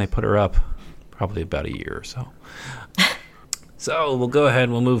see when they put her up, probably about a year or so. So we'll go ahead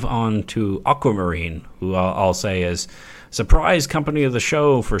and we'll move on to Aquamarine, who I'll say is surprise company of the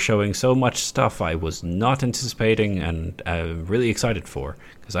show for showing so much stuff I was not anticipating and really excited for.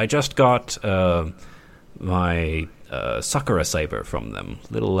 Because I just got my Sakura Saber from them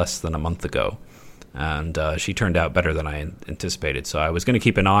a little less than a month ago. And she turned out better than I anticipated. So I was going to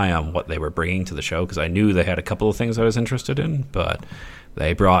keep an eye on what they were bringing to the show because I knew they had a couple of things I was interested in. But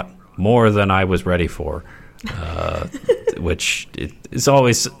they brought more than I was ready for. Which is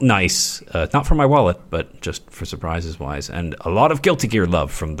always nice, not for my wallet, but just for surprises wise, and a lot of Guilty Gear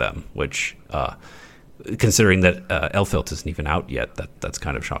love from them. Which, considering that Elfelt isn't even out yet, that's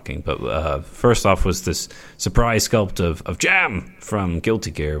kind of shocking. But first off was this surprise sculpt of Jam from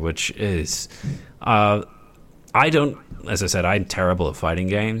Guilty Gear, which is I don't, as I said, I'm terrible at fighting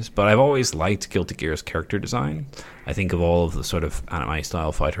games, but I've always liked Guilty Gear's character design. I think of all of the sort of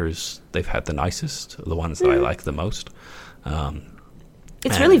anime-style fighters, they've had the nicest, the ones that I like the most.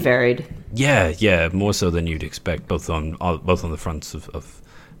 It's really varied. Yeah, more so than you'd expect. Both on the fronts of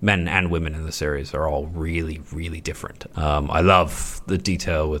men and women in the series are all really, really different. I love the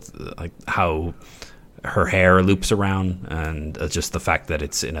detail with like how her hair loops around, and just the fact that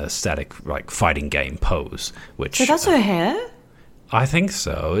it's in a static like fighting game pose. Which So that's her hair? I think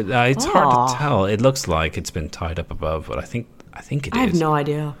so. It's hard to tell. It looks like it's been tied up above, but I think it is. I have no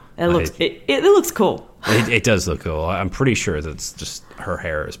idea. It looks cool. It does look cool. I'm pretty sure that's just her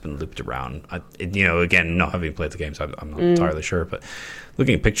hair has been looped around. Again, not having played the games, I'm not entirely sure. But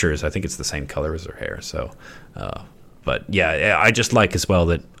looking at pictures, I think it's the same color as her hair. So, but yeah, I just like as well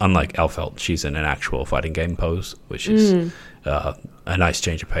that unlike Elfelt, she's in an actual fighting game pose, which is a nice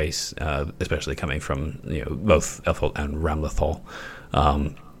change of pace, especially coming from both Elfelt and Ramlethal.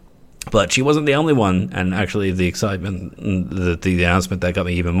 But she wasn't the only one, and actually the excitement, the announcement that got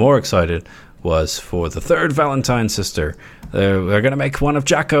me even more excited was for the third Valentine sister. They're going to make one of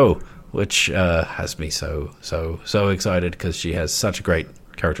Jacko, which has me so excited because she has such a great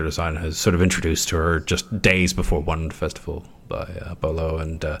character design. Has sort of introduced to her just days before Wonderland Festival by Bolo,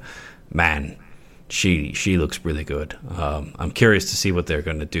 and man, she looks really good. I'm curious to see what they're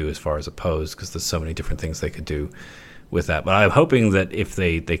going to do as far as a pose, because there's so many different things they could do with that. But I'm hoping that if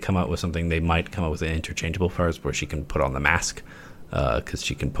they come out with something, they might come out with an interchangeable pose where she can put on the mask, because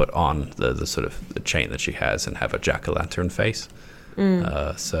she can put on the sort of the chain that she has and have a jack-o'-lantern face.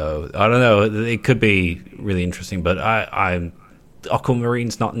 So I don't know, it could be really interesting, but I'm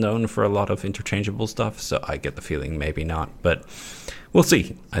Aquamarine's not known for a lot of interchangeable stuff, so I get the feeling maybe not, but we'll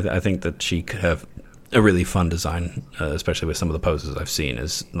see. I think that she could have a really fun design, especially with some of the poses I've seen,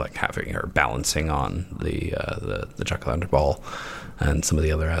 is like having her balancing on the jack-o'-lantern ball and some of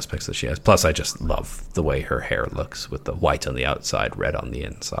the other aspects that she has. Plus, I just love the way her hair looks with the white on the outside, red on the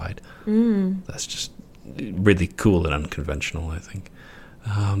inside. That's just really cool and unconventional, I think.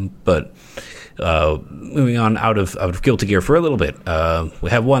 But moving on out of Guilty Gear for a little bit,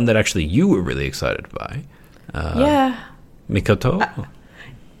 we have one that actually you were really excited by. Mikoto.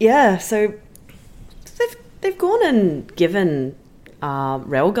 So they've gone and given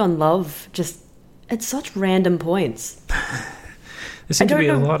Railgun love just at such random points. There seem to be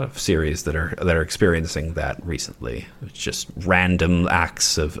a lot of series that are experiencing that recently. It's just random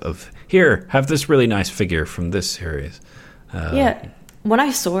acts of here, have this really nice figure from this series. When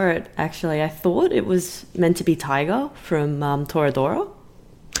I saw it, actually, I thought it was meant to be Tiger from Toradora.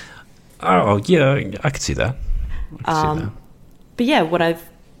 Oh, yeah, I could see that. But yeah, I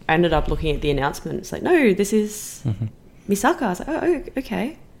ended up looking at the announcement. It's like, no, this is Misaka. I was like, oh,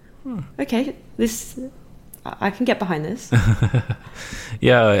 okay. Okay, this... I can get behind this.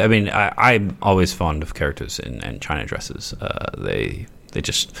 Yeah, I mean, I'm always fond of characters in China dresses. They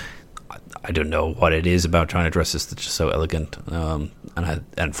just... I don't know what it is about China dresses that's just so elegant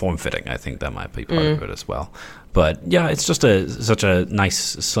and form-fitting. I think that might be part of it as well. But yeah, it's just such a nice,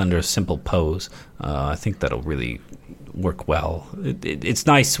 slender, simple pose. I think that'll really work well. It's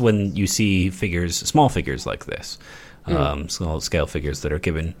nice when you see small figures like this, small scale figures that are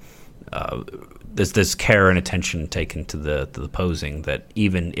given. There's this care and attention taken to the posing that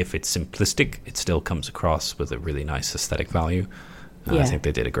even if it's simplistic, it still comes across with a really nice aesthetic value. I think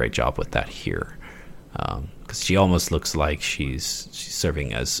they did a great job with that here, because she almost looks like she's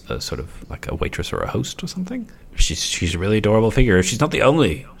serving as a sort of like a waitress or a host or something. She's a really adorable figure. She's not the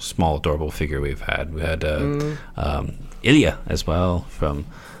only small adorable figure we've had. We had Ilya as well from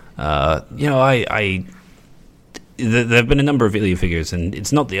there have been a number of Ilya figures, and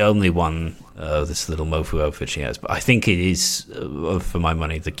it's not the only one. This little Mofu outfit she has, but I think it is, for my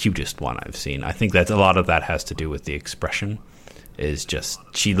money, the cutest one I've seen. I think that a lot of that has to do with the expression. Is just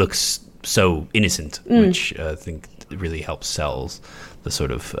she looks so innocent, which I think really helps sells the sort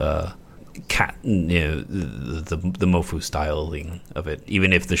of cat, the Mofu styling of it.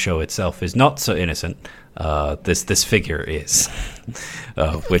 Even if the show itself is not so innocent, this figure is,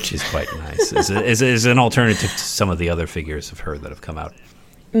 which is quite nice. Is an alternative to some of the other figures of her that have come out.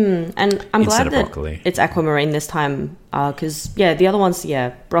 And I'm glad that it's Aquamarine this time, because the other ones,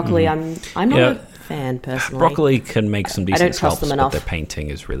 Broccoli. I'm not a fan personally. Broccoli can make some decent trust sculpts, them enough. but their painting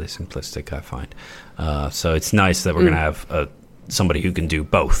is really simplistic, I find. So it's nice that we're going to have somebody who can do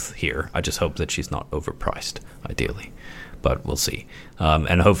both here. I just hope that she's not overpriced, ideally. But we'll see.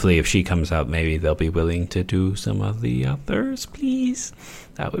 And hopefully if she comes out, maybe they'll be willing to do some of the others, please.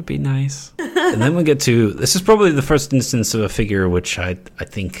 That would be nice. And then we'll get to... This is probably the first instance of a figure which I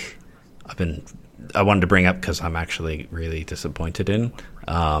think I wanted to bring up because I'm actually really disappointed in.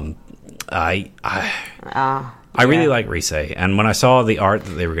 I really like Rise, and when I saw the art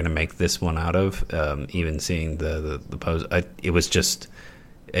that they were going to make this one out of, even seeing the pose, it was just...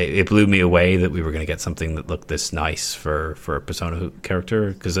 It blew me away that we were going to get something that looked this nice for a Persona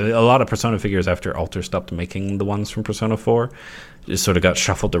character, because a lot of Persona figures after Alter stopped making the ones from Persona 4 just sort of got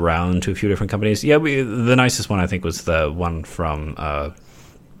shuffled around to a few different companies. The nicest one I think was the one from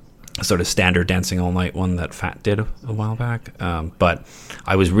sort of standard Dancing All Night one that Fat did a while back. But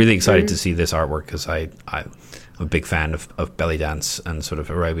I was really excited to see this artwork because I'm a big fan of belly dance and sort of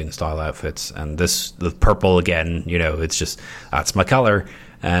Arabian style outfits, and the purple again, it's just, that's my color.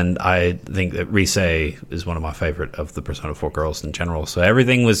 And I think that Rise is one of my favorite of the Persona 4 girls in general. So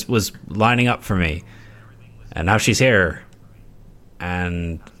everything was lining up for me. And now she's here.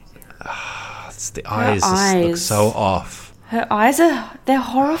 And the eyes look so off. Her eyes they're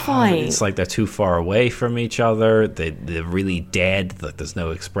horrifying. It's like they're too far away from each other. They're really dead. Like there's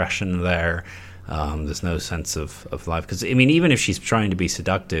no expression there. There's no sense of life. Because, even if she's trying to be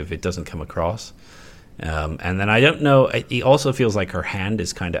seductive, it doesn't come across. And then I don't know, it also feels like her hand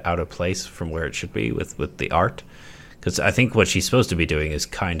is kind of out of place from where it should be with the art. Because I think what she's supposed to be doing is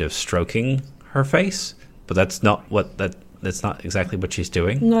kind of stroking her face, but that's not not exactly what she's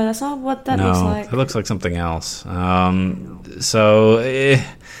doing. No, that's not what that looks like. It looks like something else. So,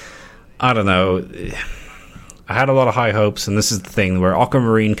 I don't know. I had a lot of high hopes, and this is the thing where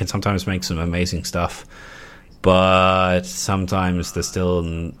Aquamarine can sometimes make some amazing stuff, but sometimes they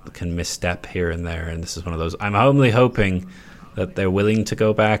still can misstep here and there, and this is one of those. I'm only hoping that they're willing to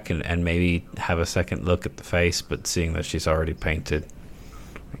go back and maybe have a second look at the face, but seeing that she's already painted,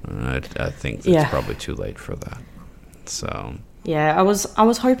 I think it's probably too late for that. So I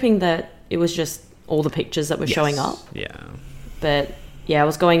was hoping that it was just all the pictures that were showing up. Yeah. But I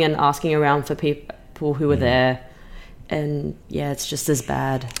was going and asking around for people who were there, and it's just as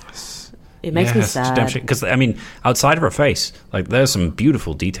bad. It makes me sad. Because outside of her face, like there's some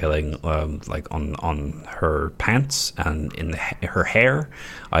beautiful detailing, like on her pants and in her hair.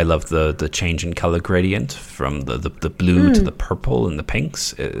 I love the change in color gradient from the blue to the purple and the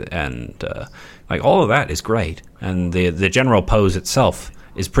pinks, and like all of that is great. And the general pose itself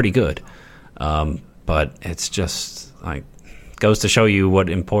is pretty good, but it's just like goes to show you what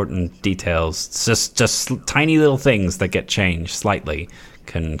important details, just tiny little things that get changed slightly,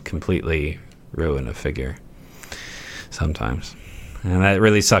 can completely ruin a figure sometimes. And that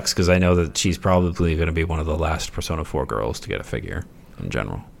really sucks because I know that she's probably going to be one of the last Persona 4 girls to get a figure in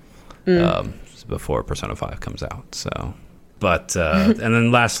general before Persona 5 comes out. So, but and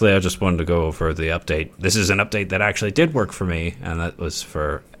then lastly, I just wanted to go over the update. This is an update that actually did work for me, and that was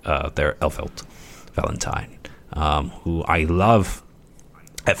for their Elphelt Valentine, who I love.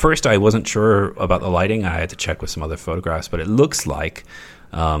 At first, I wasn't sure about the lighting. I had to check with some other photographs, but it looks like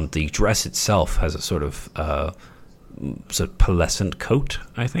the dress itself has a sort of pearlescent coat,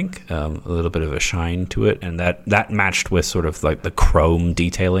 I think, a little bit of a shine to it, and that matched with sort of like the chrome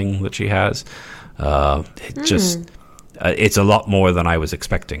detailing that she has. It's a lot more than I was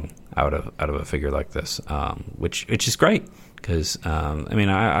expecting out of a figure like this, which is great because I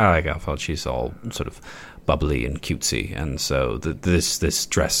like Elphelt. She's all sort of bubbly and cutesy, and so this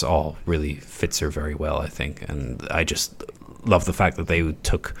dress all really fits her very well, I think. And I just love the fact that they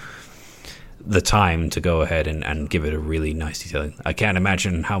took the time to go ahead and give it a really nice detailing. I can't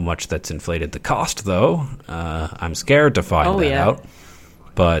imagine how much that's inflated the cost, though. I'm scared to find out.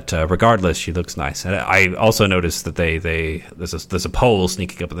 But regardless, she looks nice. And I also noticed that there's a pole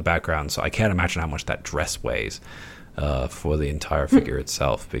sneaking up in the background, so I can't imagine how much that dress weighs for the entire figure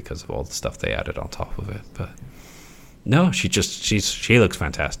itself because of all the stuff they added on top of it. But no, she looks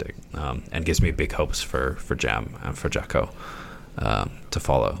fantastic, and gives me big hopes for Jam and for Jaco to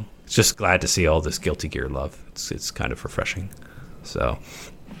follow. It's just glad to see all this Guilty Gear love. It's kind of refreshing. So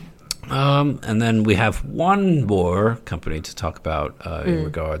And then we have one more company to talk about in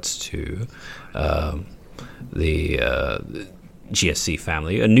regards to the GSC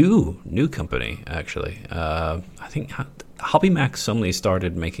family, a new company, actually. I think HobbyMax only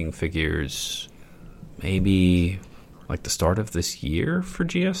started making figures maybe like the start of this year for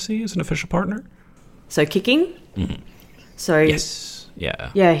GSC as an official partner. So Kicking? Mm-hmm. So yes,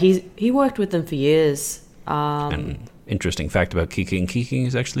 yeah. Yeah, he worked with them for years. And interesting fact about Kicking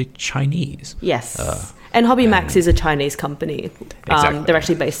is actually Chinese. Yes. And HobbyMax is a Chinese company. Exactly. They're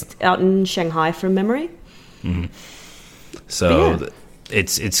actually based out in Shanghai from memory. Mm-hmm. So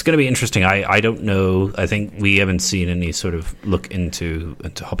it's going to be interesting. I don't know. I think we haven't seen any sort of look into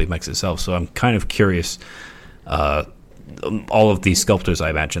HobbyMax itself. So I'm kind of curious. All of these sculptors, I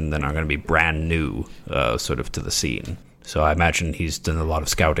imagine, then are going to be brand new, sort of to the scene. So I imagine he's done a lot of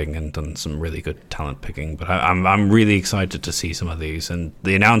scouting and done some really good talent picking. But I'm really excited to see some of these and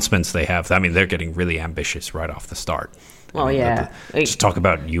the announcements they have. I mean, they're getting really ambitious right off the start. Oh, yeah. Just talk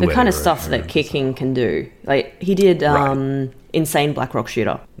about UA. The kind of stuff that Kicking can do. Like, he did Insane Black Rock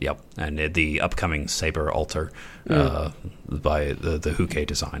Shooter. Yep. And the upcoming Saber Altar by the Huke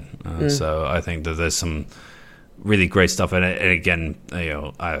design. So I think that there's some really great stuff. And again,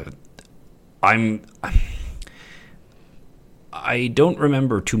 I don't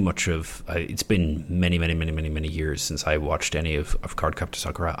remember too much of. It's been many years since I watched any of Cardcaptor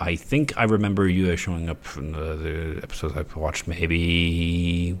Sakura. I think I remember Yue showing up from the episodes I've watched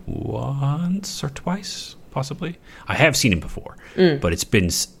maybe once or twice, possibly. I have seen him before, but it's been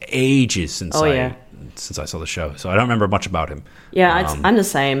ages since I saw the show, so I don't remember much about him. Yeah, I'm the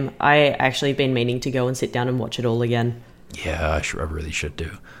same. I actually been meaning to go and sit down and watch it all again. Yeah, I really should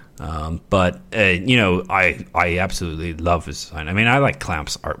do. But I absolutely love his design. I mean, I like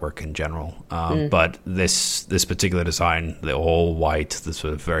Clamp's artwork in general, but this particular design, the all white, the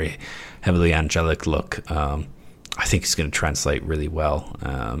sort of very heavily angelic look, I think it's going to translate really well,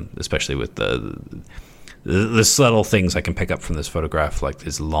 especially with the subtle things I can pick up from this photograph, like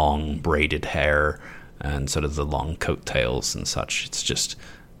his long braided hair and sort of the long coattails and such. It's just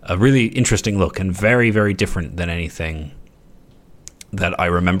a really interesting look and very, very different than anything that I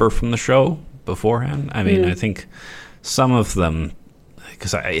remember from the show beforehand. I mean, I think some of them,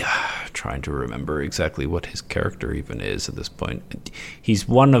 because I'm trying to remember exactly what his character even is at this point. He's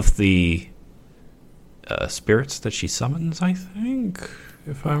one of the spirits that she summons, I think,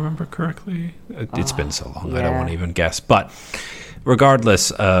 if I remember correctly. It's been so long, I don't want to even guess. But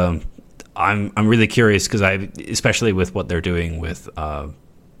regardless, I'm really curious because especially with what they're doing with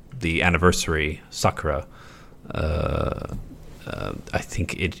the anniversary Sakura. I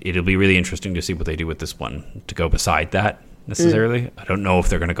think it'll be really interesting to see what they do with this one to go beside that necessarily. I don't know if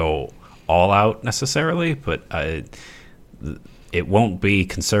they're going to go all out necessarily, but it won't be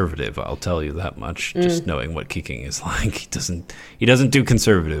conservative. I'll tell you that much. Just knowing what Kicking is like, he doesn't do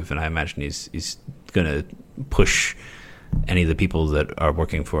conservative, and I imagine he's going to push any of the people that are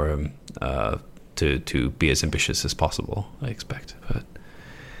working for him to be as ambitious as possible. I expect, but.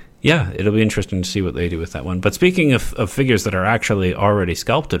 Yeah, it'll be interesting to see what they do with that one. But speaking of figures that are actually already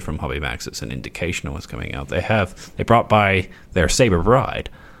sculpted from HobbyMax, it's an indication of what's coming out. They brought by their Saber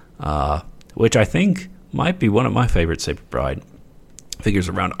Bride, which I think might be one of my favorite Saber Bride figures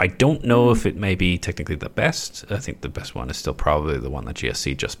around. I don't know if it may be technically the best. I think the best one is still probably the one that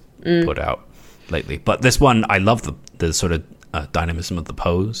GSC just put out lately. But this one, I love the sort of dynamism of the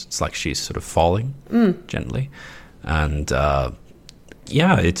pose. It's like she's sort of falling gently. And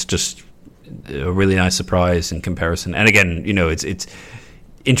yeah, it's just a really nice surprise in comparison. And again, it's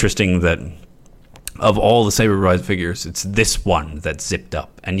interesting that of all the Saber Bride figures, it's this one that's zipped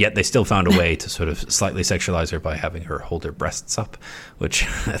up, and yet they still found a way to sort of slightly sexualize her by having her hold her breasts up, which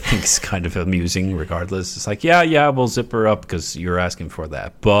I think is kind of amusing regardless. It's like, yeah, we'll zip her up because you're asking for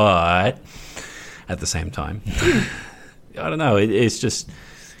that. But at the same time, I don't know, it's just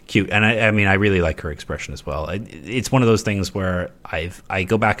cute. And I mean, I really like her expression as well. It's one of those things where I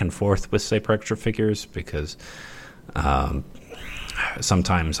go back and forth with Saber Extra figures because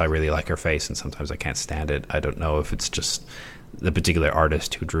sometimes I really like her face and sometimes I can't stand it. I don't know if it's just the particular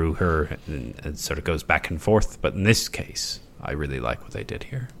artist who drew her, and it sort of goes back and forth. But in this case, I really like what they did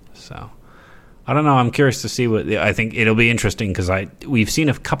here. So I don't know. I'm curious to see what. I think it'll be interesting because we've seen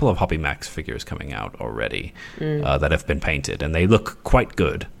a couple of HobbyMax figures coming out already that have been painted, and they look quite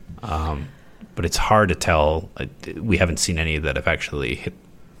good. But it's hard to tell. We haven't seen any that have actually hit,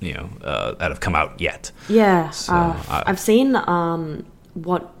 that have come out yet. Yeah, so, I've seen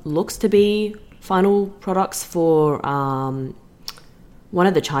what looks to be final products for one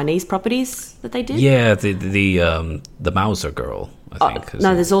of the Chinese properties that they did. Yeah, the Mauser girl, I think.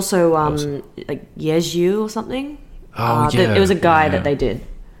 No, there's also like Yeju or something. Oh, yeah. It was a guy that they did.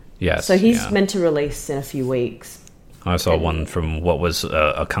 Yes. So he's meant to release in a few weeks. I saw one from what was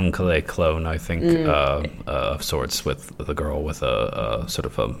a Kankale clone, I think, of sorts, with the girl with a sort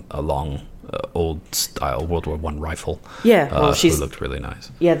of a long, old-style World War I rifle. Yeah, well, who looked really nice.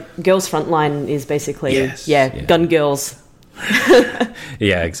 Yeah, Girls Frontline is basically, gun girls.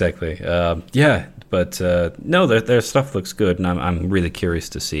 Yeah, exactly. But no, their stuff looks good, and I'm really curious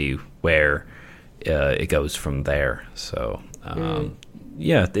to see where it goes from there. So...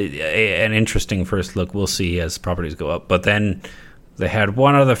 Yeah, an interesting first look. We'll see as properties go up. But then they had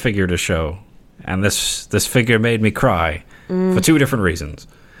one other figure to show, and this figure made me cry for two different reasons.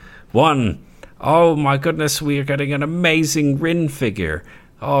 One, oh my goodness, we are getting an amazing Rin figure.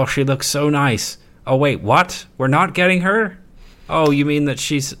 Oh, she looks so nice. Oh wait, what? We're not getting her? Oh, you mean that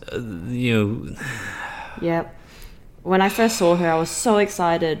she's Yep. When I first saw her, I was so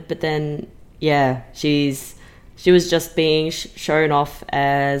excited, but then she was just being shown off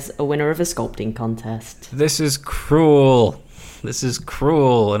as a winner of a sculpting contest. This is cruel. This is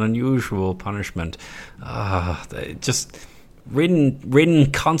cruel and unusual punishment. Just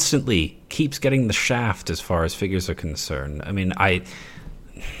Rin constantly keeps getting the shaft as far as figures are concerned. I mean,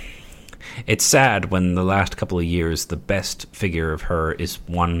 it's sad when the last couple of years the best figure of her is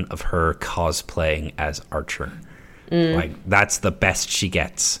one of her cosplaying as Archer. Like, that's the best she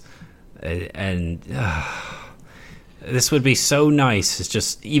gets. This would be so nice. It's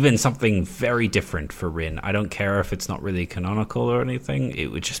just even something very different for Rin. I don't care if it's not really canonical or anything.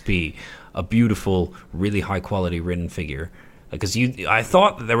 It would just be a beautiful, really high-quality Rin figure. Because I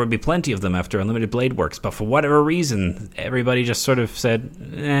thought that there would be plenty of them after Unlimited Blade Works, but for whatever reason, everybody just sort of said,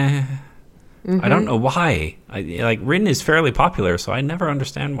 I don't know why. Rin is fairly popular, so I never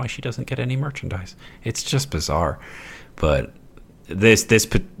understand why she doesn't get any merchandise. It's just bizarre. But this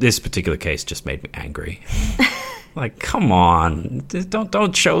particular case just made me angry. Like, come on.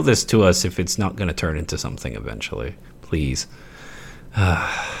 Don't show this to us if it's not going to turn into something eventually. Please.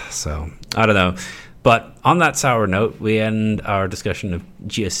 So, I don't know. But on that sour note, we end our discussion of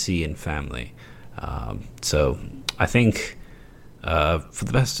GSC and family. So, I think for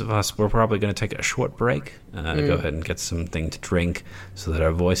the best of us, we're probably going to take a short break. Go ahead and get something to drink so that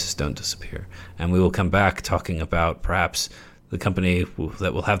our voices don't disappear. And we will come back talking about perhaps the company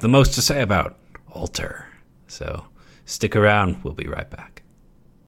that will have the most to say about Alter. So stick around. We'll be right back.